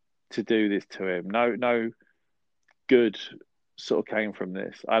to do this to him? No good sort of came from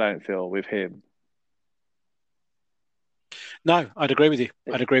this, I don't feel, with him. No, I'd agree with you.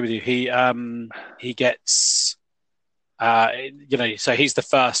 He gets, so he's the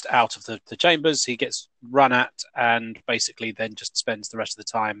first out of the chambers. He gets run at and basically then just spends the rest of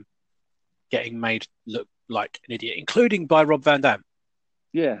the time getting made look like an idiot, including by Rob Van Dam.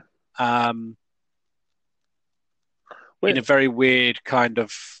 Yeah. In a very weird kind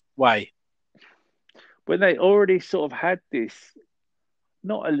of way. When they already sort of had this,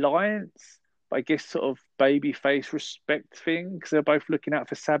 not alliance, but I guess sort of babyface respect thing, because they're both looking out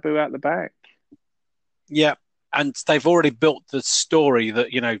for Sabu out the back. Yeah, and they've already built the story that,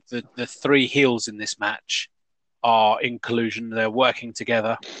 the three heels in this match are in collusion. They're working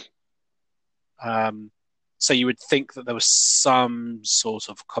together. So you would think that there was some sort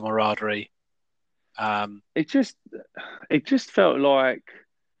of camaraderie. It just felt like,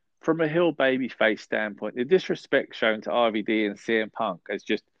 from a heel babyface standpoint, the disrespect shown to RVD and CM Punk as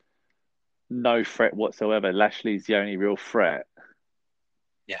just no threat whatsoever. Lashley's the only real threat.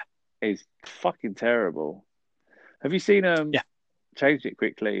 Yeah, is fucking terrible. Have you seen changed it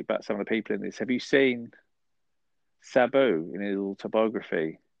quickly about some of the people in this? Have you seen Sabu in his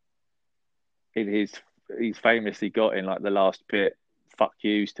autobiography? He's famously got in like the last bit fuck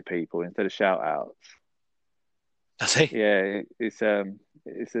yous to people instead of shout outs. Does he? Yeah, it's a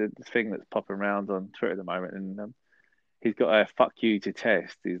thing that's popping around on Twitter at the moment, and he's got a fuck you to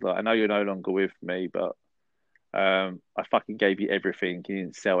Test. He's like, I know you're no longer with me, but I fucking gave you everything. You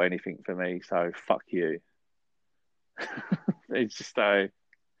didn't sell anything for me, so fuck you. It's just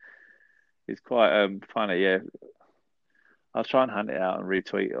it's quite funny. Yeah, I'll try and hunt it out and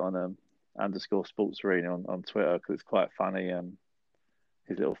retweet it on _ sports arena on Twitter, because it's quite funny.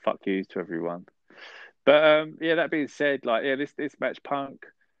 His little fuck yous to everyone. But that being said, this match, Punk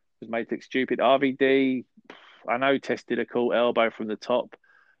was made to look stupid. RVD, I know, tested a cool elbow from the top,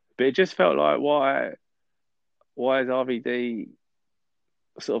 but it just felt like, why is RVD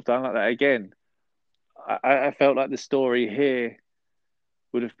sort of done like that again? I felt like the story here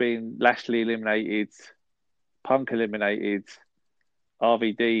would have been Lashley eliminated, Punk eliminated,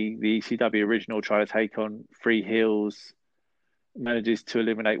 RVD, the ECW original, trying to take on three heels, manages to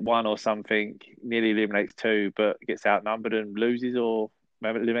eliminate one or something, nearly eliminates two, but gets outnumbered and loses, or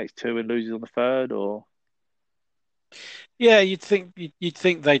maybe eliminates two and loses on the third, or... Yeah, you'd think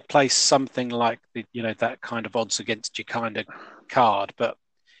they'd play something like that kind of odds against you kind of card, but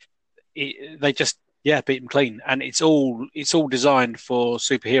they just beat him clean, and it's all designed for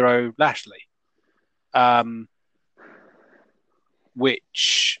superhero Lashley,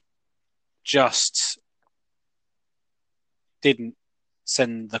 which just didn't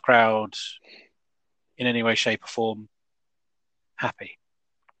send the crowd in any way, shape, or form happy.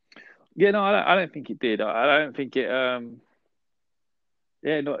 Yeah, no, I don't think it did. I don't think it.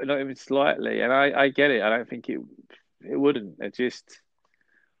 Yeah, not even slightly. And I get it. I don't think it wouldn't. It just.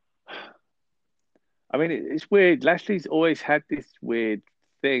 I mean, it's weird. Lashley's always had this weird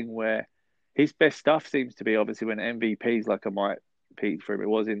thing where his best stuff seems to be obviously when MVP's like a might peak for him. It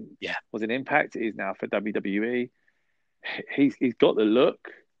Yeah. was an Impact. It is now for WWE. He's got the look.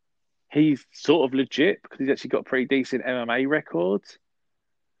 He's sort of legit because he's actually got pretty decent MMA records.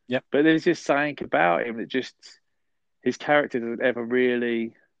 Yep. But there's just something about him that just his character doesn't ever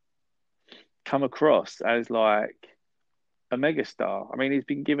really come across as like a megastar. I mean, he's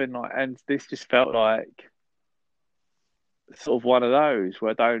been given like, and this just felt like sort of one of those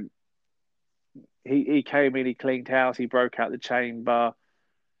where I don't. He came in, he cleaned house, he broke out the chamber,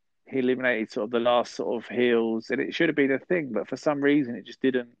 he eliminated sort of the last sort of heels, and it should have been a thing, but for some reason it just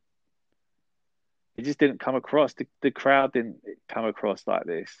didn't. It just didn't come across. The crowd didn't come across like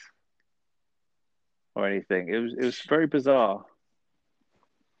this or anything. It was very bizarre.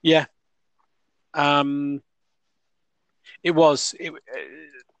 Yeah. It was.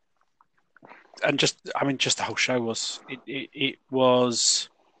 And just the whole show was. It was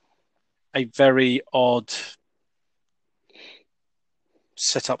a very odd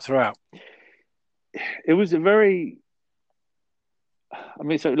setup throughout. It was a very. I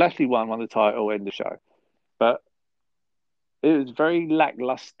mean, so Lashley won the title in the show, but it was very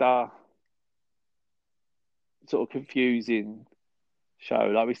lackluster, sort of confusing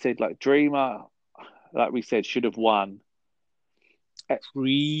show. Like we said, like Dreamer, like we said, should have won.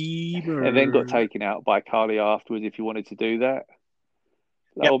 Dreamer. And then got taken out by Carly afterwards if you wanted to do that.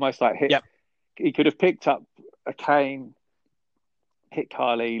 Yep. Almost like Yep. He could have picked up a cane, hit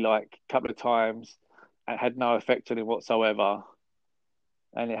Carly like a couple of times, and had no effect on him whatsoever.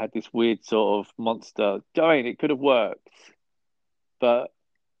 And it had this weird sort of monster. I mean, it could have worked, but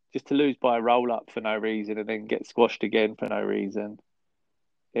just to lose by a roll up for no reason and then get squashed again for no reason,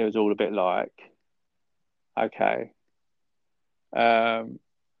 it was all a bit like, okay.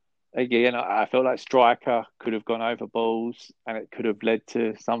 Again, I felt like Striker could have gone over balls and it could have led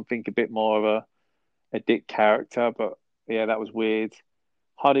to something a bit more of a dick character, but yeah, that was weird.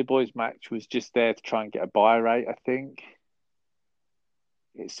 Hardy Boys match was just there to try and get a buy rate, I think.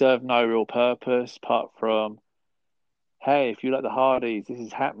 It served no real purpose apart from, hey, if you like the Hardys, this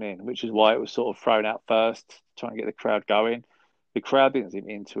is happening, which is why it was sort of thrown out first to try and get the crowd going. The crowd didn't seem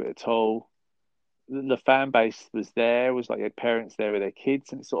into it at all. The fan base was there. It was like you had parents there with their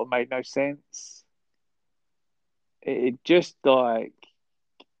kids, and it sort of made no sense. It just like,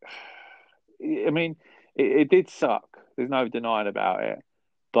 I mean, it did suck. There's no denying about it.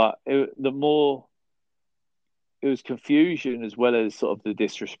 But the more it was confusion as well as sort of the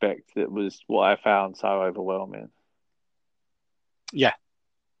disrespect that was what I found so overwhelming. Yeah.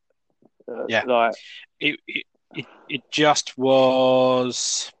 Yeah. Like it just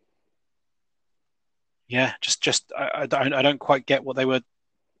was. Yeah, just I don't quite get what they were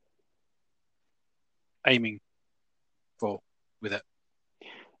aiming for with it.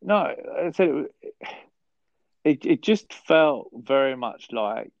 No, I said it just felt very much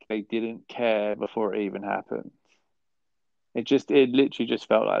like they didn't care before it even happened. It literally just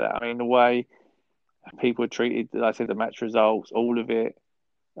felt like that. I mean, the way people were treated, like I said, the match results, all of it,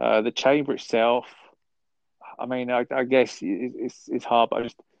 the chamber itself. I mean, I guess it's hard,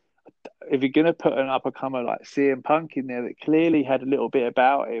 but if you're gonna put an up and comer like CM Punk in there that clearly had a little bit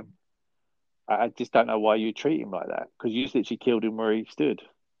about him, I just don't know why you treat him like that because you just literally killed him where he stood.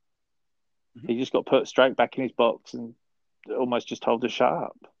 Mm-hmm. He just got put straight back in his box and almost just told to shut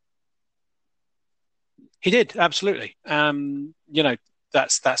up. He did, absolutely.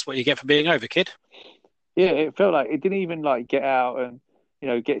 That's what you get for being over, kid. Yeah, it felt like it didn't even like get out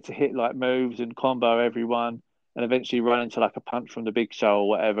and get to hit like moves and combo everyone and eventually run into like a punch from the Big Show or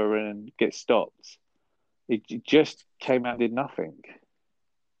whatever and get stopped. It just came out and did nothing.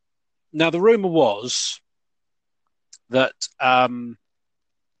 Now the rumor was that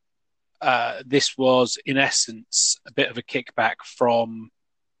this was in essence a bit of a kickback from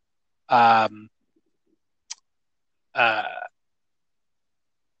Paul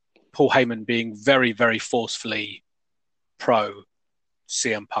Heyman being very, very forcefully pro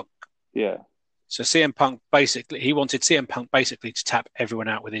CM Punk. Yeah. So CM Punk he wanted CM Punk basically to tap everyone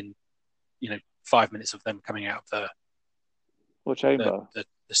out within, 5 minutes of them coming out of what chamber? The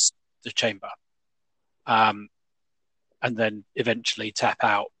chamber. And then eventually tap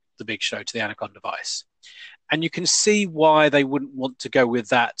out the Big Show to the Anaconda Vice. And you can see why they wouldn't want to go with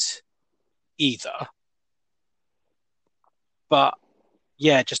that either. But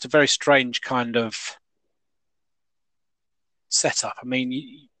yeah, just a very strange kind of setup. I mean,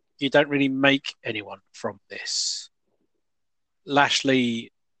 you don't really make anyone from this.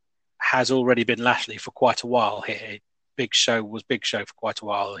 Lashley has already been Lashley for quite a while here. Big Show was Big Show for quite a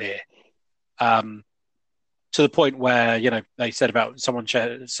while here. To the point where, they said about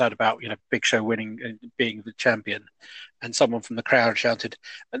Big Show winning and being the champion, and someone from the crowd shouted,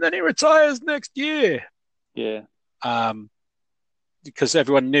 "And then he retires next year." Yeah. Because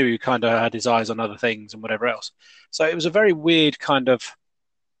everyone knew he kind of had his eyes on other things and whatever else. So it was a very weird kind of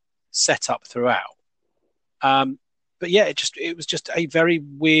setup throughout. But yeah, it was just a very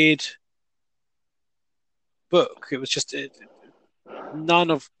weird book. It was just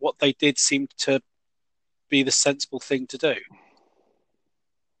none of what they did seemed to be the sensible thing to do.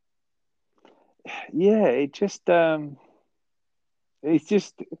 Yeah, it's just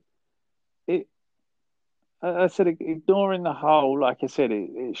it. I said, ignoring the whole, like I said,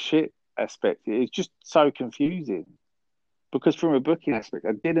 it's shit aspect. It's just so confusing because from a booking aspect,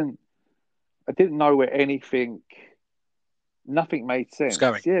 I didn't know where nothing made sense.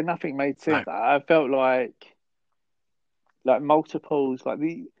 Going. Yeah, nothing made sense. No. I felt like multiples, like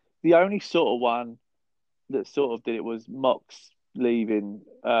the only sort of one that sort of did it was Mox leaving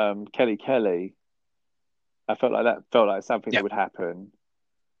Kelly. I felt like something that would happen,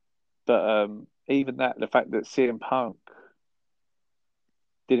 but even that, the fact that CM Punk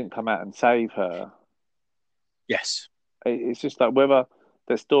didn't come out and save her. Yes. It's just like whether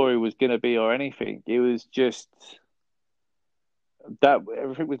the story was going to be or anything, it was just that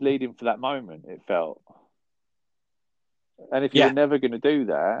everything was leading for that moment, it felt. And if you were never going to do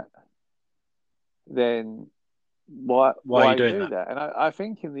that, then why are you doing that? And I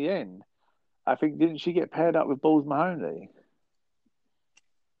think in the end, didn't she get paired up with Balls Mahoney?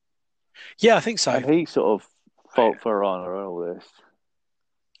 Yeah, I think so. And he sort of fought for her honor and all this.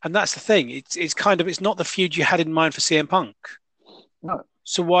 And that's the thing. It's not the feud you had in mind for CM Punk. No.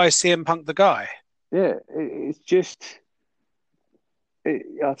 So why is CM Punk the guy? Yeah, it's just it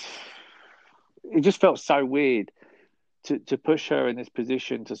just felt so weird to push her in this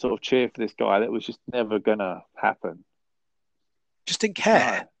position to sort of cheer for this guy that was just never gonna happen. Just didn't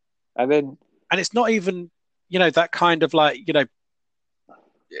care. No. And it's not even, that kind of like,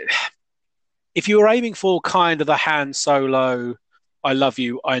 if you were aiming for kind of the Han Solo, I love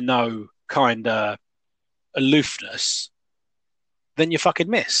you, I know kind of aloofness, then you fucking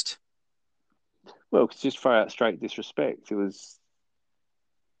missed. Well, just throw out straight disrespect. It was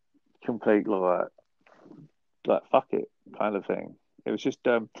complete like fuck it kind of thing. It was just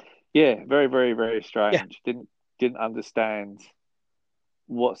very, very, very strange. Yeah. Didn't understand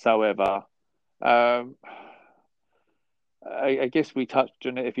whatsoever. I guess we touched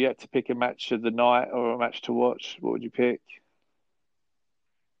on it. If you had to pick a match of the night or a match to watch, what would you pick?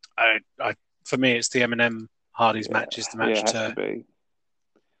 For me, it's the Eminem Hardy's match is the match to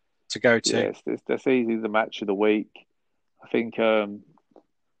go to. Yes, that's easily the match of the week. I think, no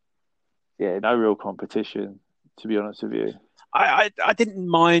real competition, to be honest with you. I didn't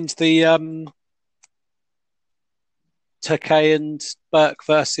mind the Takei and Burke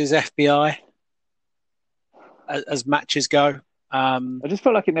versus FBI as matches go. I just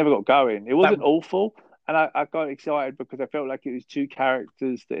felt like it never got going. It wasn't awful, and I got excited because I felt like it was two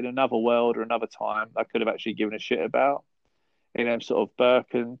characters that in another world or another time I could have actually given a shit about. Sort of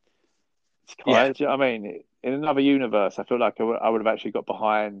Burke and Takei. Yeah. You know what I mean? In another universe, I feel like I would have actually got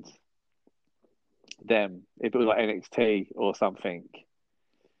behind them if it was like NXT or something.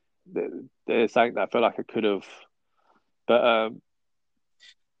 There's something that I feel like I could have, but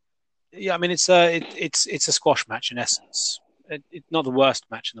yeah, I mean it's a squash match in essence. It's not the worst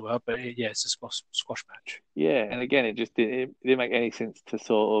match in the world, but it's a squash match. Yeah, and again, it didn't make any sense to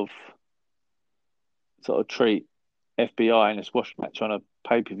sort of treat FBI in a squash match on a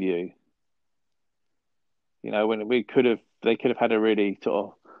pay-per-view. When they could have had a really sort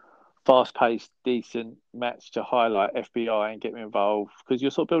of fast-paced, decent match to highlight FBI and get me involved, because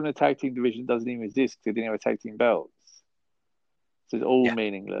you're sort of building a tag team division that doesn't even exist because they didn't have a tag team belts, so it's all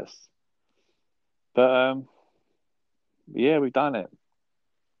meaningless. But we've done it.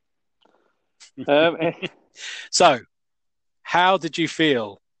 So, how did you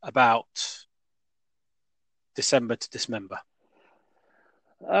feel about December to Dismember?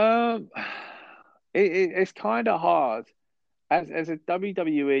 It's kind of hard as a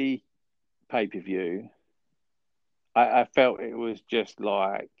WWE pay-per-view. I felt it was just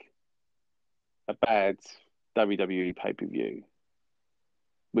like a bad WWE pay-per-view,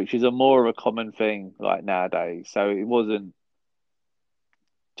 which is more of a common thing like nowadays. So it wasn't,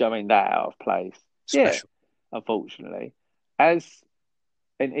 do you know what I mean, that out of place? Special. Yeah, unfortunately. as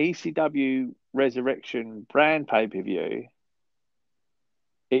an ECW Resurrection brand pay-per-view,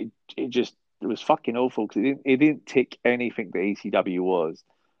 it was fucking awful because it didn't tick anything that ECW was.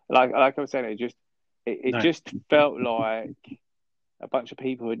 Like I was saying, it No. just felt like a bunch of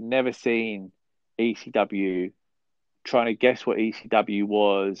people who had never seen ECW trying to guess what ECW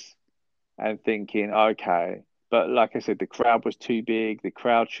was and thinking, okay. But like I said, the crowd was too big. The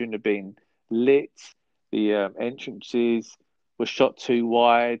crowd shouldn't have been lit. The entrances were shot too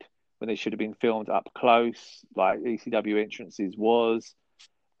wide when they should have been filmed up close, like ECW entrances was.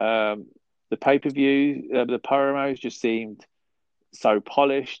 The pay-per-view, the promos just seemed so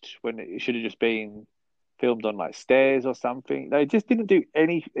polished when it should have just been filmed on like stairs or something. They just didn't do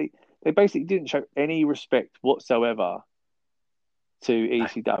any. They basically didn't show any respect whatsoever to No.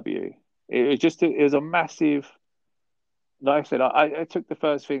 ECW. It was a massive. Like I said, I took the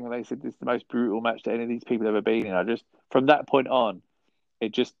first thing when they said this is the most brutal match that any of these people have ever been in. I just from that point on,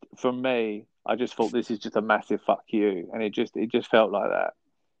 it just from me, I just thought this is just a massive fuck you, and it just felt like that.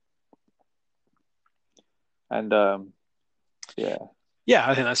 And yeah, Yeah,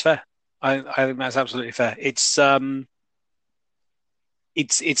 I think that's fair. I think that's absolutely fair. It's kind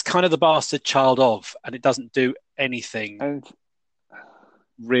of the bastard child of, and it doesn't do anything and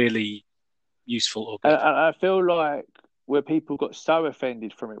really useful or and good. I feel like where people got so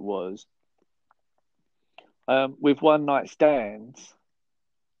offended from it was with one night stands.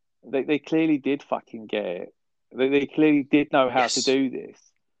 They clearly did fucking get it. They clearly did know how to Yes. do this.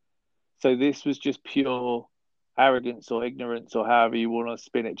 So this was just pure arrogance or ignorance or however you want to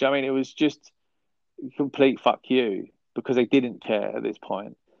spin it. Do you know what I mean? It was just complete fuck you because they didn't care at this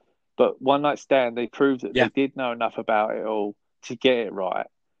point. But one night stand, they proved that Yeah. they did know enough about it all to get it right,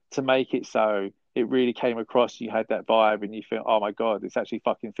 to make it so it really came across. You had that vibe, and you think, "Oh my god, this actually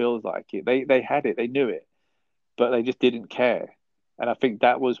fucking feels like it." They had it, they knew it, but they just didn't care. And I think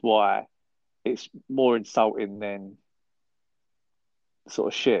that was why it's more insulting than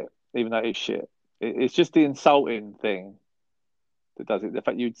sort of shit, even though it's shit. It's just the insulting thing that does it. The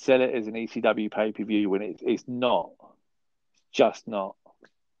fact you'd sell it as an ECW pay per view when it's not, just not.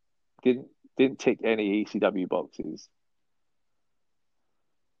 Didn't didn't tick any ECW boxes.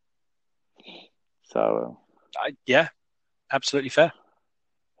 So Yeah, absolutely fair.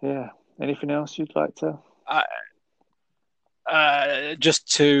 yeah. Anything else you'd like to?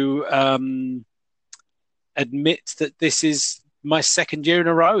 Just to admit that this is my second year in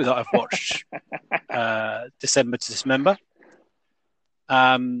a row that I've watched December to Dismember.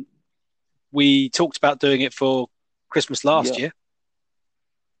 We talked about doing it for Christmas last year,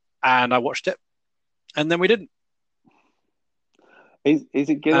 and I watched it, and then we didn't. Is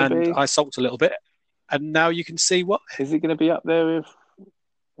it gonna and be? I sulked a little bit, and now you can see why. Is it gonna be up there with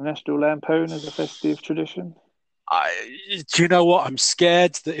National Lampoon as a festive tradition? Do you know what? I'm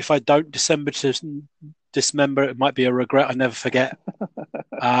scared that if I don't December to Dismember, it might be a regret I never forget.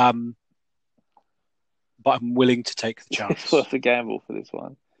 But I'm willing to take the chance. It's worth a gamble for this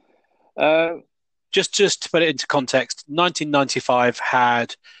one. Just to put it into context, 1995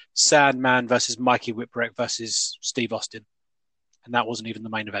 had Sandman versus Mikey Whipwreck versus Steve Austin, and that wasn't even the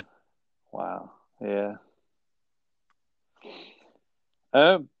main event. Wow. Yeah.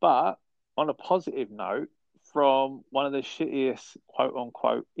 But on a positive note, from one of the shittiest quote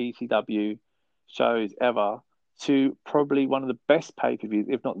unquote ECW shows ever to probably one of the best pay per views,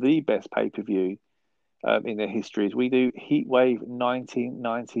 if not the best pay per view in their histories, we do Heatwave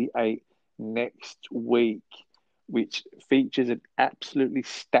 1998 next week, which features an absolutely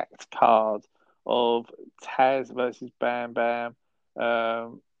stacked card of Taz versus Bam Bam,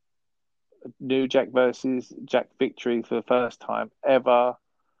 New Jack versus Jack Victory for the first time ever.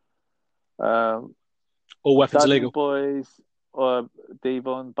 All weapons Dudley illegal. Boys,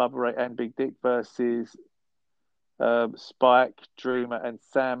 Devon, Bubba Ray, and Big Dick versus Spike, Dreamer, and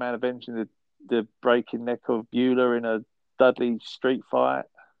Sandman avenging the breaking neck of Beulah in a Dudley street fight.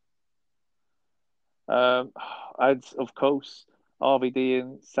 And of course, RVD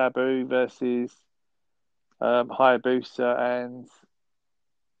and Sabu versus Hayabusa and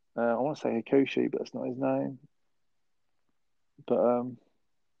I want to say Hikushi, but that's not his name. But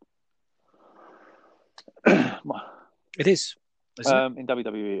It is. Isn't it? in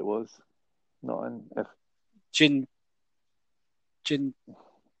WWE it was not in F. Jin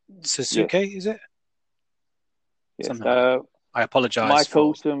Suzuki, is it? Yes. Something like I apologise. Mike for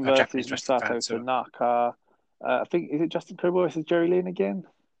Awesome our versus Japanese wrestling Masato fans. Tanaka. I think is it Justin Crowboy versus Jerry Lynn again?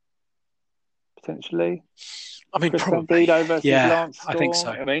 Potentially. I mean, Chris probably. Candido versus Yeah, Lance Storm. I think so.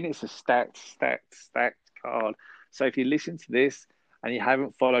 I mean, it's a stacked card. So if you listen to this and you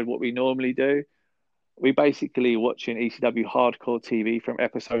haven't followed what we normally do, we basically watching ECW Hardcore TV from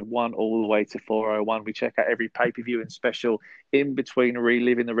episode 1 all the way to 401. We check out every pay-per-view and special in between,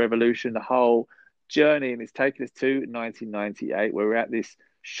 reliving the revolution, the whole journey, and it's taken us to 1998, where we're at this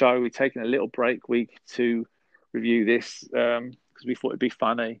show. We're taking a little break week to review this because we thought it'd be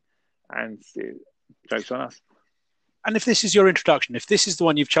funny, and jokes on us. And if this is your introduction, if this is the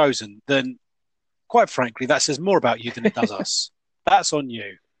one you've chosen, then quite frankly, that says more about you than it does us. That's on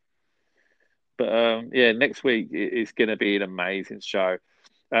you. But yeah, next week is going to be an amazing show.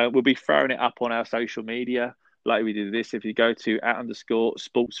 We'll be throwing it up on our social media like we did this. If you go to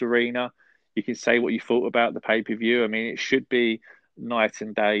 @_sports arena, you can say what you thought about the pay-per-view. I mean, it should be night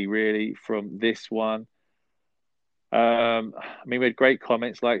and day, really, from this one. I mean, we had great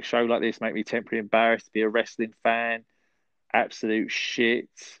comments like, show like this make me temporarily embarrassed to be a wrestling fan. Absolute shit.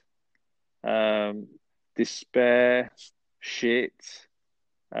 Despair. Shit.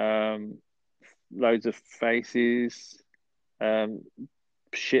 Loads of faces,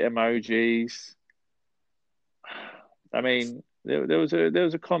 shit emojis. I mean, there was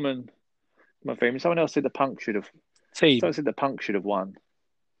a common theme. Someone else said the Punk should have. Team. Someone said the Punk should have won.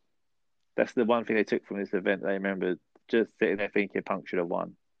 That's the one thing they took from this event. They remember just sitting there thinking Punk should have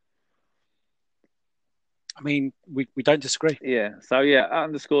won. I mean, we don't disagree. Yeah. So yeah,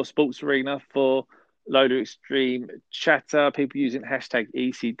 @_sports arena for load of extreme chatter. People using hashtag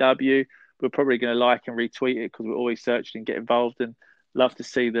ECW. We're probably going to like and retweet it because we're always searching and get involved, and love to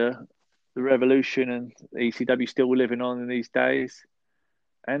see the revolution and ECW still living on in these days.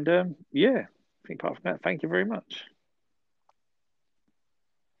 And yeah, I think apart from that, thank you very much.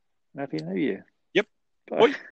 Happy New Year. Yep. Bye.